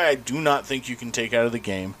one guy I do not think you can take out of the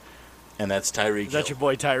game, and that's Tyreek is that Hill. your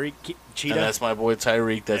boy Tyreek Cheetah? And that's my boy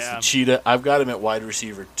Tyreek. That's Yeah. the Cheetah. I've got him at wide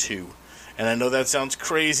receiver 2. And I know that sounds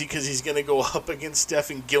crazy because he's going to go up against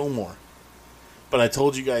Stephen Gilmore. But I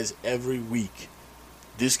told you guys every week,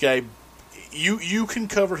 this guy, you can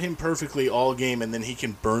cover him perfectly all game, and then he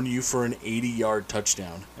can burn you for an 80-yard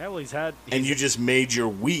touchdown. Yeah, well, And you just made your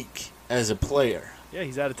week as a player.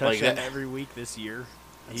 he's had a like touchdown that. every week this year.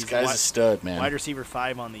 This He's guy's a stud, man. wide receiver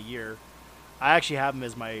 5 on the year. I actually have him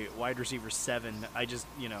as my wide receiver 7. I just,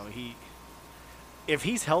 if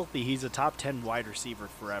he's healthy, he's a top 10 wide receiver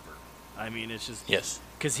forever. I mean, it's just Yes.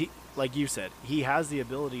 because he, like you said, he has the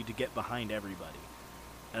ability to get behind everybody,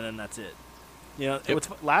 and then that's it.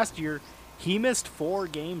 Yep. Last year he missed 4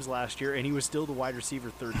 games last year, and he was still the wide receiver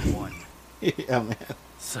 31. Yeah, man.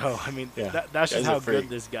 So I mean, Yeah, that's just guy's a how freak. good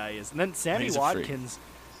this guy is. And then Sammy He's a freak. Watkins.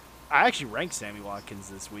 I actually ranked Sammy Watkins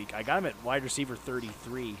this week. I got him at wide receiver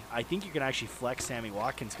 33. I think you can actually flex Sammy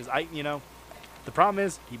Watkins because the problem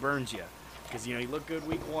is he burns you because he looked good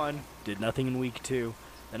week 1, did nothing in week 2,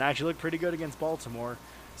 then actually looked pretty good against Baltimore.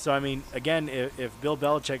 So I mean, again, if Bill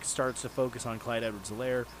Belichick starts to focus on Clyde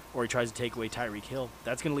Edwards-Helaire or he tries to take away Tyreek Hill,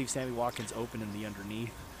 that's going to leave Sammy Watkins open in the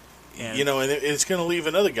underneath. And And it's going to leave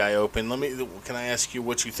another guy open. Can I ask you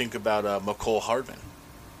what you think about McCole Hardman?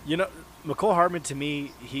 McCole Hardman, to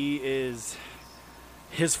me, he is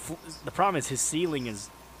the problem is his ceiling is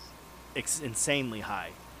insanely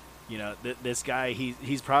high. This guy,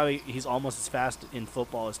 he's almost as fast in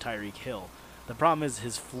football as Tyreek Hill. The problem is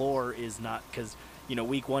his floor is not because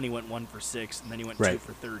week 1 he went 1 for 6 and then he went 2 Right.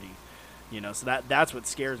 for 30. So that's what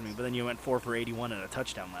scares me. But then you went 4 for 81 and a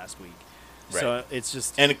touchdown last week. So Right. it's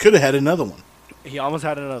just And it could have had another one. he almost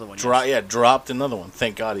had another one. yes. Dropped another one.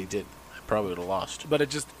 Thank God he did. I probably would have lost.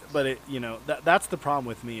 That's the problem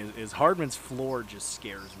with me is Hardman's floor just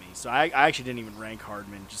scares me. So I actually didn't even rank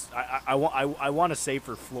Hardman. Just I want a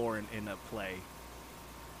safer floor in a play.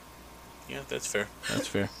 Yeah, that's fair. That's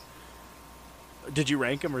fair. Did you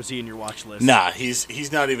rank him or is he in your watch list? Nah,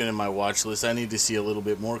 he's not even in my watch list. I need to see a little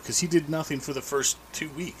bit more because he did nothing for the first 2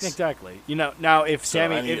 weeks. Exactly. Now if So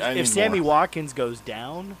Sammy I need if Sammy more. Watkins goes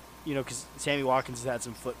down, because Sammy Watkins has had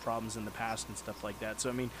some foot problems in the past and stuff like that. So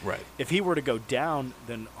I mean, Right. if he were to go down,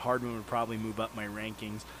 then Hardman would probably move up my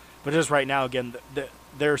rankings. But just right now, again,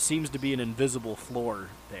 there seems to be an invisible floor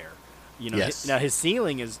there. Yes. Now his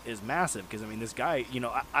ceiling is massive because I mean this guy.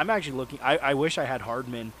 I'm actually looking. I wish I had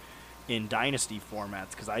Hardman in dynasty formats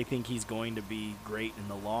because I think he's going to be great in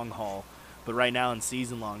the long haul. But right now in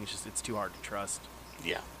season long, it's too hard to trust.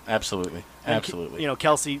 Yeah, absolutely. And Absolutely.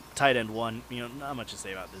 Kelsey, tight end 1. Not much to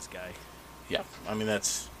say about this guy. Yeah, I mean,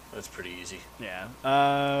 that's pretty easy. Yeah.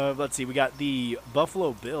 Let's see. We got the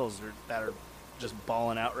Buffalo Bills that are just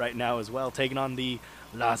balling out right now as well, taking on the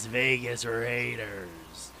Las Vegas Raiders.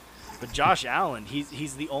 But Josh Allen,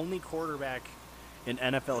 he's the only quarterback in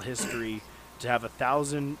NFL history to have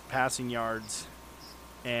 1,000 passing yards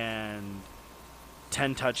and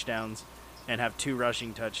 10 touchdowns and have 2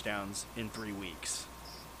 rushing touchdowns in 3 weeks.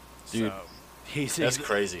 Dude, So That's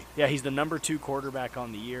crazy. yeah, he's the number 2 quarterback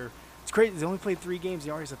on the year. It's crazy. He's only played 3 games. He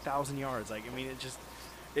already has 1,000 yards. Like, I mean,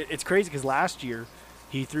 it's crazy because last year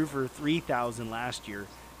he threw for 3,000 last year,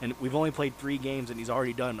 and we've only played 3 games, and he's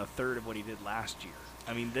already done a third of what he did last year.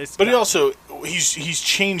 I mean, this. But guy, he also he's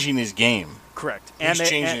changing his game. correct, he's and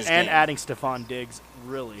changing his and game. adding Stephon Diggs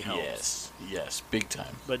really helps. Yes, big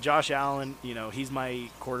time. But Josh Allen, he's my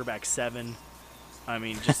quarterback 7. I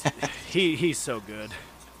mean, just he's so good.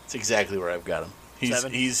 That's exactly where I've got him.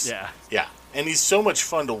 Seven? He's Yeah. and he's so much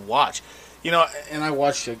fun to watch. You know, And I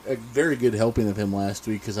watched a very good helping of him last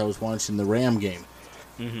week because I was watching the Ram game.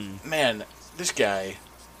 man, this guy,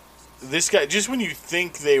 just when you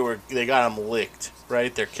think they got him licked,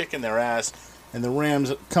 right? They're kicking their ass. And the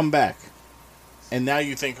Rams come back. And now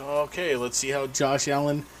you think, oh, okay, let's see how Josh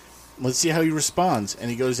Allen, let's see how he responds. And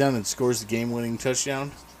he goes down and scores the game-winning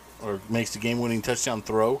touchdown, or makes the game-winning touchdown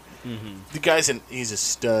throw. The guy's he's a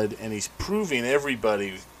stud, and he's proving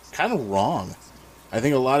everybody kind of wrong. I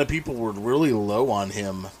think a lot of people were really low on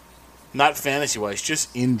him, not fantasy-wise,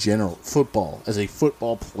 just in general, football, as a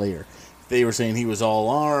football player. They were saying he was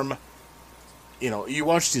all-arm. You know, you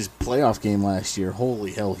watched his playoff game last year.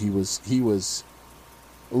 Holy hell, he was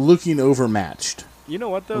looking overmatched. You know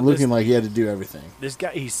what though? Looking like he had to do everything. This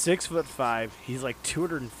guy, he's 6'5". He's like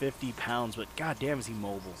 250 pounds, but goddamn, is he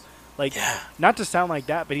mobile? Like, not to sound like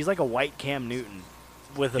that, but he's like a white Cam Newton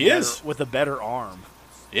with a better arm.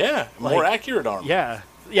 Yeah, Like, more accurate arm. Yeah,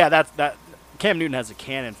 that. Cam Newton has a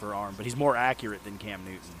cannon for arm, but he's more accurate than Cam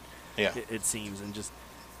Newton. Yeah. It seems, and just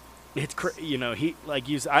it's you know, he like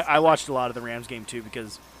you. I watched a lot of the Rams game too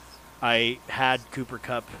because I had Cooper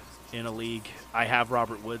Kupp in a league. I have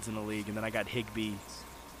Robert Woods in a league, and then I got Higbee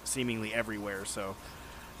seemingly everywhere. So,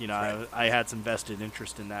 you know, Right. I had some vested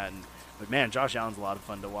interest in that. But man, Josh Allen's a lot of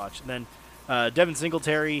fun to watch. And then Devin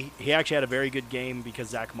Singletary, he actually had a very good game because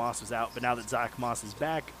Zach Moss was out. But now that Zach Moss is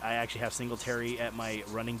back, I actually have Singletary at my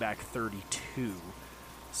running back 32.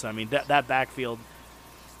 So I mean that backfield,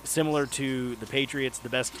 similar to the Patriots, the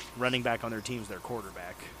best running back on their team is their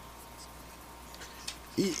quarterback.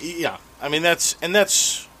 Yeah, I mean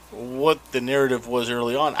that's what the narrative was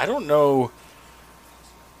early on. I don't know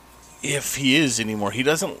if he is anymore. He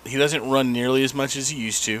doesn't run nearly as much as he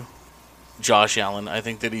used to. Josh Allen, I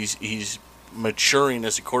think that he's maturing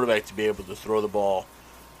as a quarterback to be able to throw the ball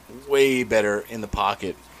way better in the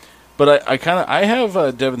pocket. But I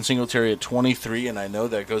have Devin Singletary at 23, and I know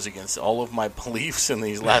that goes against all of my beliefs in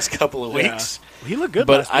these last couple of weeks. He looked good,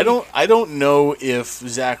 But last week. I don't know if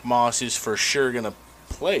Zach Moss is for sure going to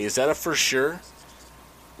play. Is that a for sure?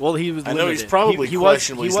 Well, he was. I know limited. he's probably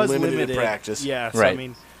questionable. He's was limited in practice. Yeah, so Right. I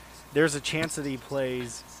mean, there's a chance that he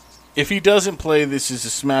plays. If he doesn't play, this is a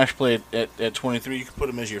smash play at 23. You could put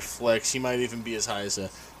him as your flex. He might even be as high as a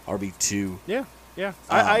RB2. Yeah.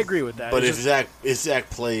 I agree with that. But It's if just- Zach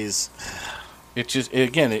plays,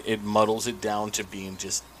 it muddles it down to being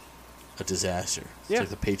just a disaster. It's Yeah. like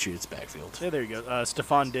the Patriots' backfield. yeah, there you go.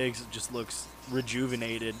 Stephon Diggs just looks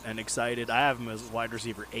rejuvenated and excited. I have him as wide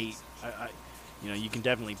receiver 8. You know, you can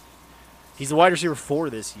definitely. He's a wide receiver 4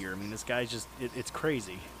 this year. I mean, this guy's just. It's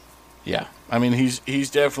crazy. Yeah, I mean he's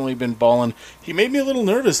definitely been balling. He made me a little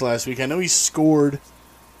nervous last week. I know he scored,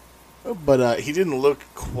 but he didn't look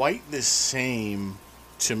quite the same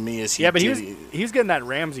to me as he Yeah, but did. he was getting that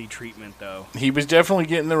Ramsey treatment though. He was definitely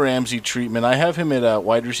getting the Ramsey treatment. I have him at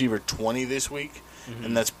wide receiver 20 this week,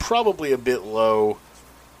 and that's probably a bit low,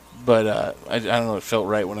 but I don't know. It felt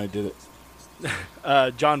right when I did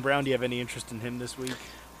it. John Brown, do you have any interest in him this week?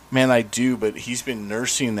 Man, I do, but he's been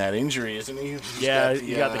nursing that injury, isn't he? He has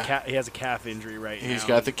a calf injury right now. He's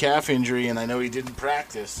got the calf injury, and I know he didn't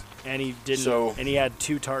practice. and he didn't. So- and he had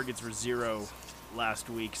 2 targets for 0 last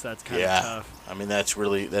week, so that's kind of Yeah, tough. I mean that's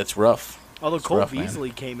rough. Although It's Cole rough, man. Beasley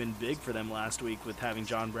came in big for them last week with having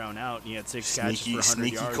John Brown out, and he had 6 catches for 100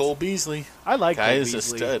 Sneaky yards. Cole Beasley. I like Guy Cole is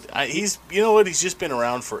Beasley. a stud. You know what? He's just been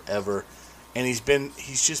around forever, and he's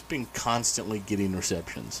just been constantly getting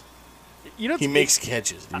receptions. You know, He makes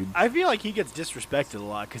catches, dude. I feel like he gets disrespected a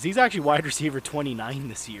lot because he's actually wide receiver 29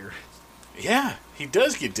 this year. Yeah, he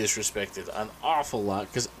does get disrespected an awful lot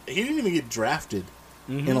because he didn't even get drafted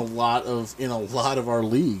in a lot of our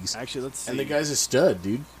leagues. Actually, let's see. And the guy's a stud,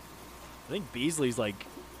 dude. I think Beasley's like,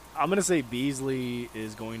 I'm gonna say Beasley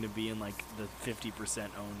is going to be in like the 50%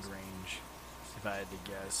 owned range, if I had to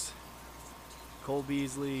guess. Cole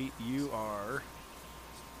Beasley,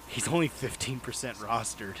 he's only 15%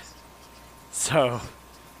 rostered. So,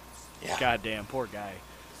 Yeah. goddamn, poor guy.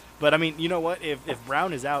 But I mean, you know what? If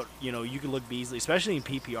Brown is out, you know, you can look Beasley, especially in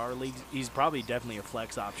PPR leagues. He's probably definitely a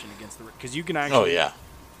flex option against because you can actually. Oh yeah,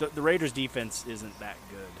 The Raiders' defense isn't that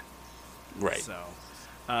good. right. So,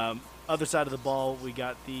 other side of the ball, we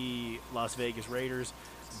got the Las Vegas Raiders.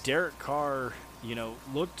 Derek Carr, you know,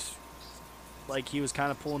 looked like he was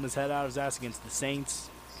kind of pulling his head out of his ass against the Saints.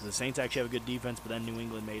 The Saints actually have a good defense, but then New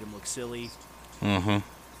England made him look silly. Mm-hmm.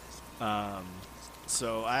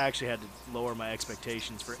 So I actually had to lower my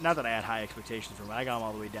expectations for. Not that I had high expectations for him. I got him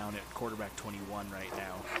all the way down at quarterback 21 right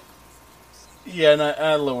now. Yeah, and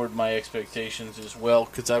I lowered my expectations as well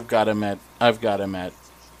because I've got him at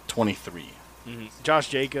 23. Josh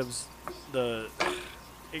Jacobs,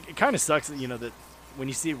 it kind of sucks that that when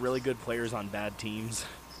you see really good players on bad teams.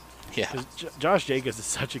 Yeah. 'Cause Josh Jacobs is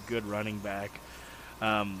such a good running back.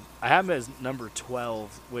 I have him as number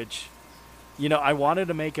 12, which, I wanted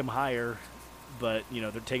to make him higher, but,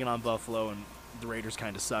 they're taking on Buffalo, and the Raiders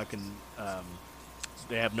kind of suck, and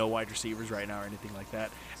they have no wide receivers right now or anything like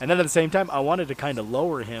that. And then at the same time, I wanted to kind of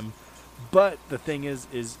lower him, but the thing is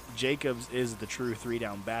Jacobs is the true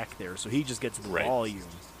 3-down back there, so he just gets the volume.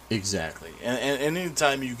 Exactly. And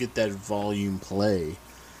anytime you get that volume play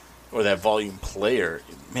or that volume player,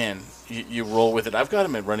 man, you roll with it. I've got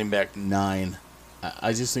him at running back 9.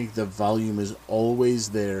 I just think the volume is always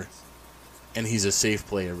there, and he's a safe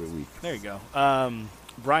play every week. There you go.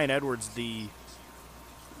 Brian Edwards, the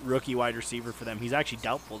rookie wide receiver for them, he's actually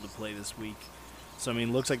doubtful to play this week. So,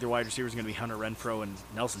 looks like their wide receiver is going to be Hunter Renfrow and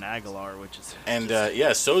Nelson Aguilar, which is... And,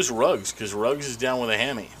 so's Ruggs, because Ruggs is down with a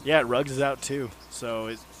hammy. Yeah, Ruggs is out, too.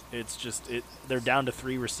 So, they're down to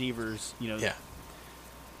 3 receivers. Yeah.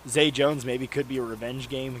 Zay Jones maybe could be a revenge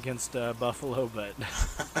game against Buffalo, but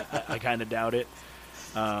I kind of doubt it.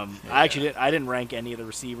 I didn't rank any of the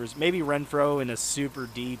receivers. Maybe Renfrow in a super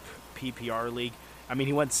deep PPR league.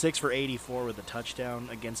 He went 6 for 84 with a touchdown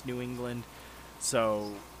against New England.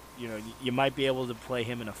 So, you might be able to play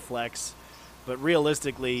him in a flex. But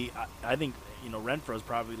realistically, I think, Renfro's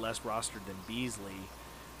probably less rostered than Beasley.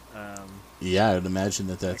 Yeah, I would imagine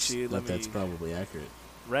that's probably accurate.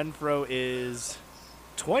 Renfrow is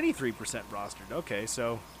 23% rostered. Okay,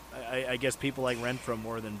 so I guess people like Renfrow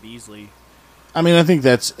more than Beasley. I think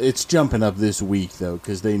it's jumping up this week though,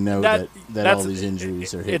 because they know that all these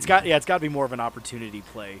injuries are hitting. It's got to be more of an opportunity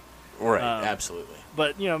play. Right, absolutely.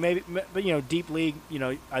 But deep league,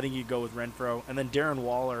 I think you go with Renfrow, and then Darren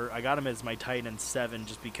Waller. I got him as my tight end 7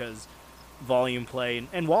 just because volume play,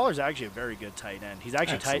 and Waller's actually a very good tight end. He's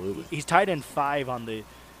actually he's tight end 5 on the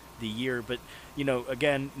year, but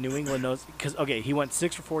again, New England knows because he went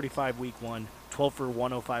 6 for 45 week 1, 12 for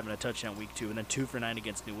 105 and a touchdown week 2, and then 2 for 9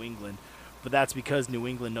 against New England. But that's because New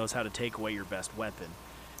England knows how to take away your best weapon,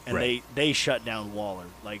 and they shut down Waller.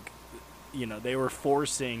 They were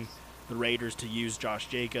forcing the Raiders to use Josh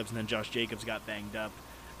Jacobs, and then Josh Jacobs got banged up,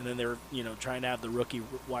 and then they were trying to have the rookie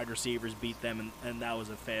wide receivers beat them, and that was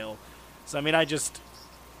a fail. So I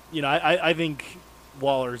think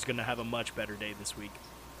Waller is going to have a much better day this week.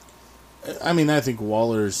 I think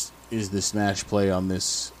Waller's is the smash play on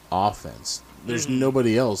this offense. There's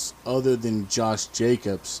nobody else other than Josh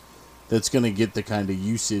Jacobs that's going to get the kind of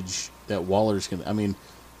usage that Waller's going to.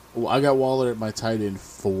 I got Waller at my tight end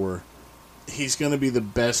 4. He's going to be the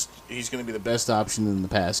best. He's going to be the best option in the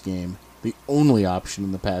pass game, the only option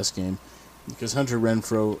in the pass game, because Hunter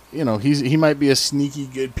Renfrow, he might be a sneaky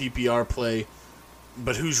good PPR play,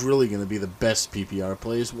 but who's really going to be the best PPR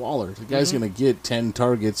play is Waller. The guy's going to get 10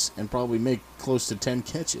 targets and probably make close to 10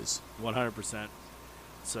 catches. 100%.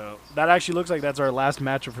 So that actually looks like that's our last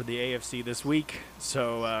matchup for the AFC this week.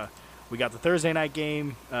 So we got the Thursday night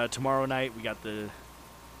game tomorrow night. We got the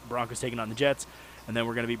Broncos taking on the Jets. And then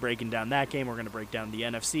we're going to be breaking down that game. We're going to break down the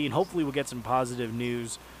NFC. And hopefully we'll get some positive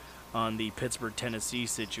news on the Pittsburgh-Tennessee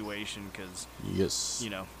situation because, yes,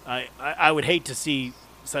 I would hate to see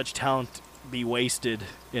such talent be wasted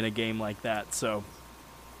in a game like that. So,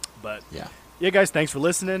 but, yeah, guys, thanks for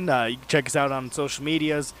listening. You can check us out on social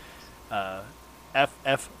medias.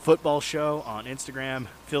 FF Football Show on Instagram,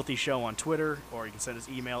 Filthy Show on Twitter, or you can send us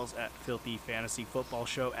emails at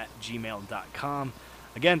filthyfantasyfootballshow@gmail.com.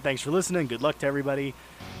 Again, thanks for listening. Good luck to everybody.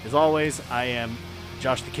 As always, I am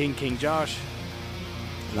Josh the King Josh.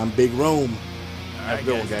 And I'm Big Rome. All right, Have a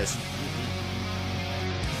good one, guys.